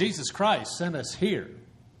 The Lord Jesus Christ sent us here.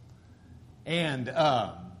 And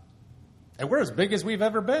we're as big as we've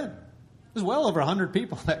ever been. There's well over 100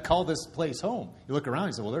 people that call this place home. You look around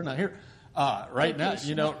and say, well, they're not here. Right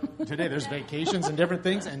Vacation. now, today there's vacations and different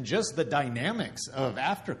things, and just the dynamics of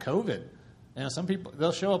after COVID. Some people,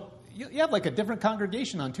 they'll show up. You have like a different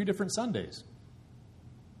congregation on 2 different Sundays.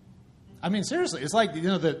 I mean, seriously, it's like,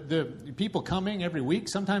 the people coming every week.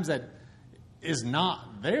 Sometimes that is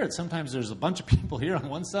not there. Sometimes there's a bunch of people here on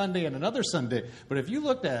one Sunday and another Sunday. But if you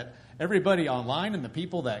looked at everybody online and the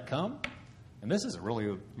people that come, and this is a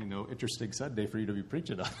really, interesting Sunday for you to be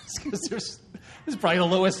preaching on, because this is probably the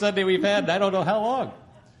lowest Sunday we've had in I don't know how long.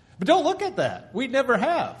 But don't look at that. We never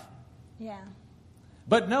have. Yeah.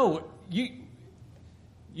 But no,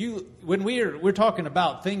 when we're talking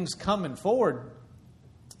about things coming forward,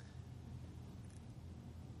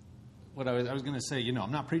 what I was going to say,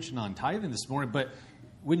 I'm not preaching on tithing this morning, but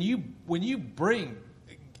when you bring,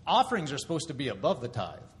 offerings are supposed to be above the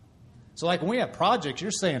tithe. So like when we have projects,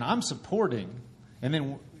 you're saying, I'm supporting, and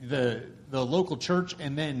then the local church,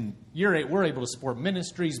 and then we're able to support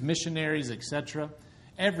ministries, missionaries, etc.,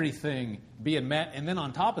 everything being met. And then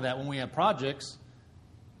on top of that, when we have projects,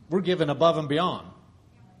 we're giving above and beyond.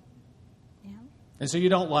 Yeah. And so you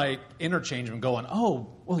don't like interchange them going, oh,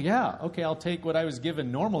 well, yeah, okay, I'll take what I was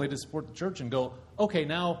given normally to support the church and go, okay,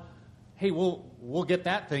 now, hey, we'll get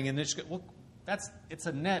that thing. And it's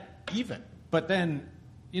a net even. But then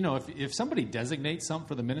if somebody designates something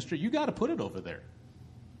for the ministry, you got to put it over there.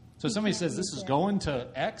 So if somebody says this is going to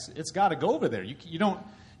X, it's got to go over there.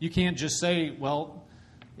 You can't just say, well,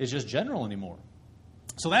 it's just general anymore.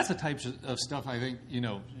 So that's the types of stuff I think,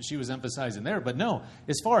 she was emphasizing there. But no,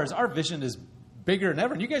 as far as our vision is bigger than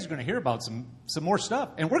ever, and you guys are going to hear about some more stuff.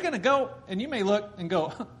 And we're going to go, and you may look and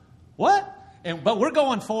go, what? But we're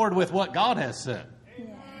going forward with what God has said. Yes.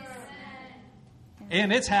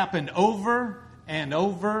 And it's happened over and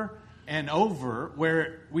over and over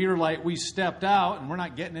where we stepped out, and we're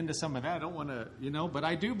not getting into some of that. I don't want to, but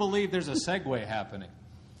I do believe there's a segue happening.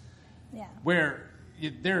 Yeah. Where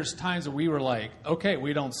there's times that we were like, okay,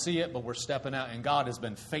 we don't see it, but we're stepping out, and God has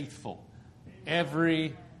been faithful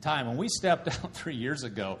every time. When we stepped out 3 years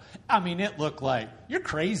ago, it looked like, you're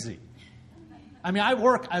crazy. I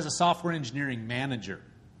work as a software engineering manager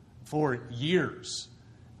for years.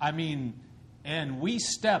 And we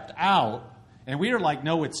stepped out, and we were like,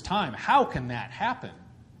 no, it's time. How can that happen?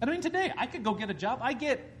 And today, I could go get a job. I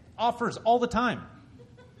get offers all the time.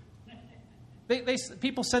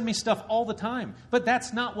 People send me stuff all the time. But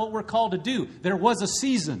that's not what we're called to do. There was a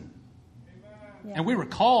season. Yeah. And we were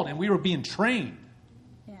called, and we were being trained.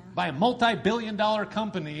 By a multi-billion-dollar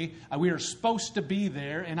company. We were supposed to be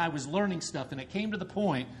there, and I was learning stuff. And it came to the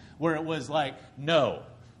point where it was like, no,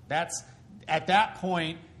 at that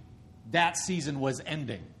point, that season was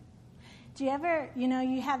ending. Do you ever,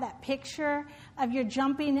 you have that picture of you're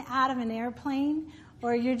jumping out of an airplane,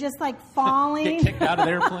 or you're just like falling. Get kicked out of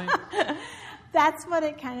the airplane? That's what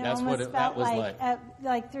it kind of almost felt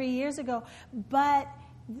like 3 years ago. But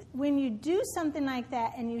when you do something like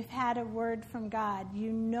that and you've had a word from God,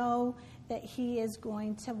 you know that He is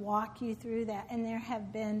going to walk you through that. And there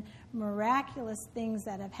have been miraculous things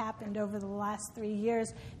that have happened over the last 3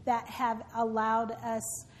 years that have allowed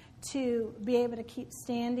us to be able to keep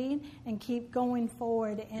standing and keep going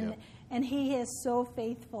forward. And He is so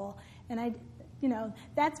faithful. And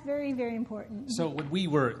that's very, very important. So when we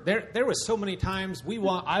were there was so many times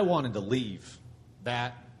I wanted to leave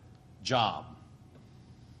that job.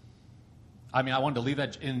 I wanted to leave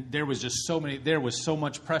that, and there was so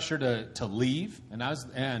much pressure to leave,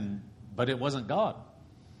 but it wasn't God.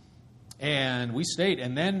 And we stayed,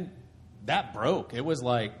 and then that broke. It was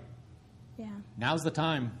like, now's the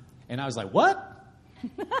time. And I was like, what?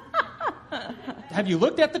 Have you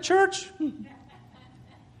looked at the church?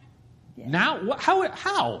 Now,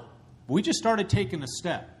 how? We just started taking a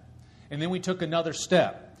step, and then we took another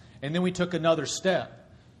step, and then we took another step.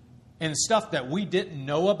 And stuff that we didn't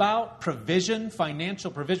know about, provision, financial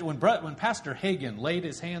provision. When Pastor Hagen laid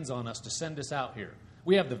his hands on us to send us out here,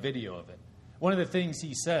 we have the video of it. One of the things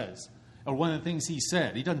he says, or one of the things he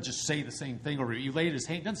said, he doesn't just say the same thing, or he laid his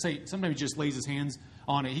hand, doesn't say, sometimes he just lays his hands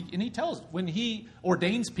on it. And he tells, when he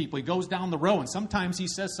ordains people, he goes down the row, and sometimes he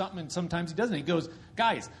says something, and sometimes he doesn't. He goes,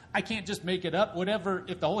 guys, I can't just make it up. Whatever,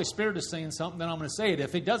 if the Holy Spirit is saying something, then I'm going to say it.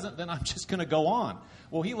 If he doesn't, then I'm just going to go on.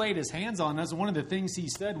 Well, he laid his hands on us, and one of the things he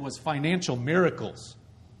said was financial miracles.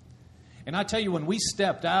 And I tell you, when we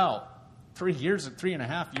stepped out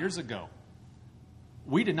 3.5 years ago,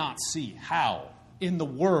 we did not see how in the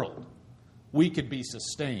world we could be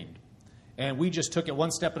sustained. And we just took it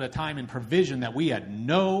one step at a time, and provision that we had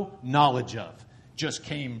no knowledge of just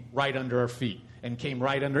came right under our feet and came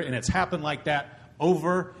right under, and it's happened like that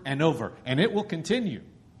over and over. And it will continue.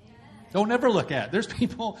 Don't ever look at it. There's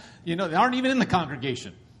people, that aren't even in the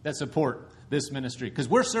congregation that support this ministry because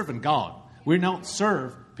we're serving God. We don't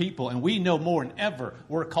serve people, and we know more than ever.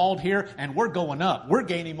 We're called here, and we're going up. We're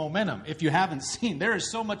gaining momentum. If you haven't seen, there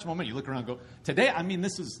is so much momentum. You look around and go, today,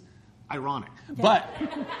 this is ironic. But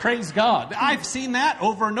praise God. I've seen that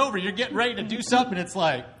over and over. You're getting ready to do something, and it's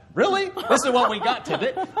like, really? This is what we got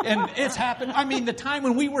today? And it's happened. The time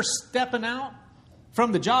when we were stepping out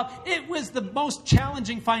from the job, it was the most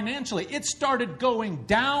challenging financially. It started going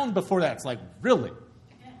down before that. It's like, really?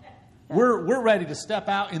 We're ready to step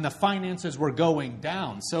out, and the finances were going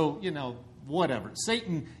down. So, whatever.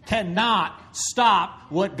 Satan cannot stop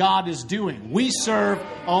what God is doing. We serve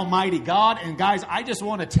Almighty God. And guys, I just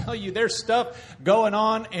want to tell you, there's stuff going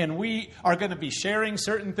on, and we are going to be sharing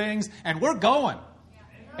certain things, and we're going.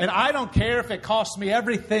 And I don't care if it costs me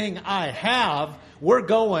everything I have. We're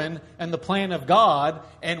going in the plan of God,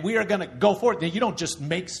 and we are going to go for it. Now, you don't just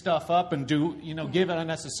make stuff up and give it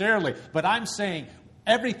unnecessarily. But I'm saying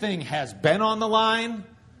everything has been on the line.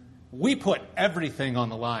 We put everything on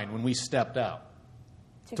the line when we stepped out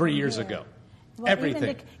 3 years ago. Well,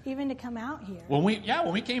 everything. Even to come out here. When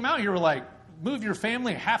we came out here, we're like, move your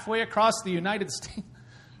family halfway across the United States.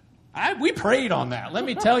 We prayed on that. Let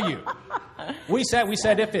me tell you. We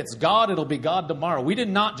said if it's God, it'll be God tomorrow. We did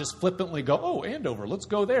not just flippantly go, oh, Andover, let's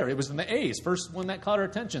go there. It was in the A's, first one that caught our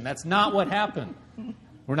attention. That's not what happened.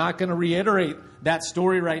 We're not going to reiterate that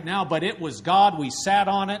story right now, but it was God. We sat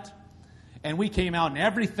on it, and we came out, and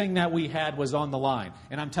everything that we had was on the line.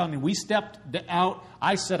 And I'm telling you, we stepped out.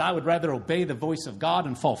 I said I would rather obey the voice of God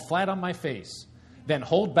and fall flat on my face than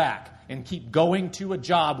hold back and keep going to a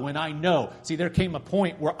job when I know. See, there came a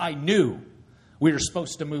point where I knew we were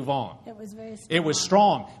supposed to move on. It was very strong. It was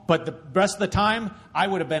strong. But the rest of the time, I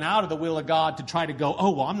would have been out of the will of God to try to go,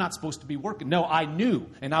 oh, well, I'm not supposed to be working. No, I knew.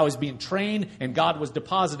 And I was being trained, and God was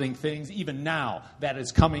depositing things even now that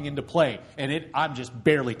is coming into play. And I'm just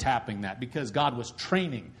barely tapping that because God was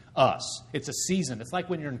training us. It's a season. It's like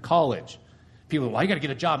when you're in college. People are, well, you got to get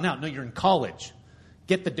a job now. No, you're in college.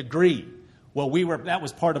 Get the degree. Well, that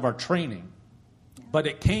was part of our training. But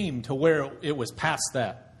it came to where it was past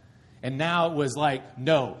that. And now it was like,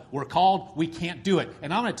 no, we're called, we can't do it.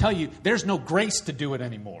 And I'm going to tell you, there's no grace to do it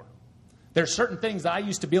anymore. There's certain things that I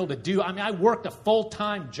used to be able to do. I mean, I worked a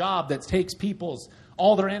full-time job that takes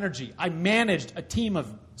all their energy. I managed a team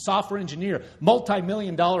of software engineer,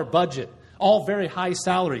 multi-million-dollar budget, all very high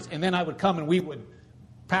salaries. And then I would come and we would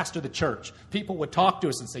pastor the church. People would talk to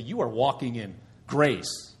us and say, you are walking in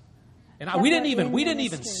grace. And we didn't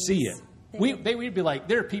even see it. We'd be like,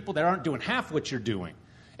 there are people that aren't doing half what you're doing.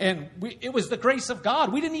 And it was the grace of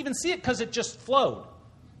God. We didn't even see it because it just flowed.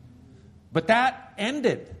 But that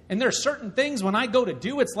ended. And there are certain things when I go to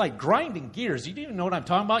do, it's like grinding gears. You don't even know what I'm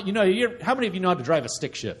talking about. You know, how many of you know how to drive a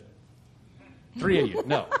stick shift? 3 of you.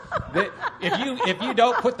 No. If you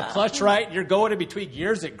don't put the clutch right, you're going in between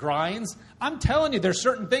gears, it grinds. I'm telling you, there's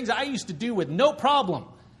certain things I used to do with no problem.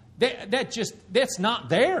 That's not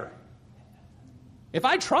there. If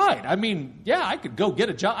I tried, I could go get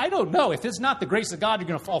a job. I don't know. If it's not the grace of God, you're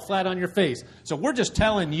going to fall flat on your face. So we're just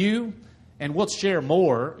telling you, and we'll share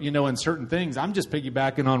more, in certain things. I'm just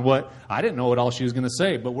piggybacking on I didn't know what all she was going to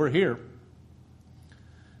say, but we're here.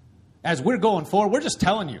 As we're going forward, we're just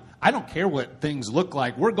telling you, I don't care what things look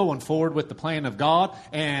like. We're going forward with the plan of God.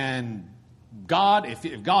 And God,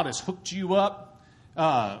 if God has hooked you up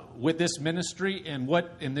with this ministry and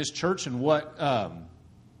what in this church and what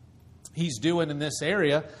He's doing in this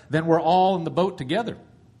area, then we're all in the boat together.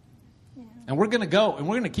 Yeah. And we're going to go, and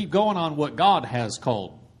we're going to keep going on what God has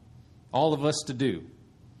called all of us to do.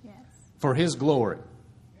 Yes. For His glory.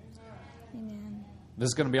 Amen. This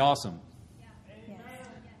is going to be awesome. Yes.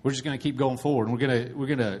 We're just going to keep going forward. And we're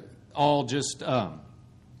going to all just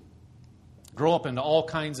grow up into all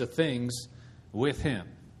kinds of things with Him.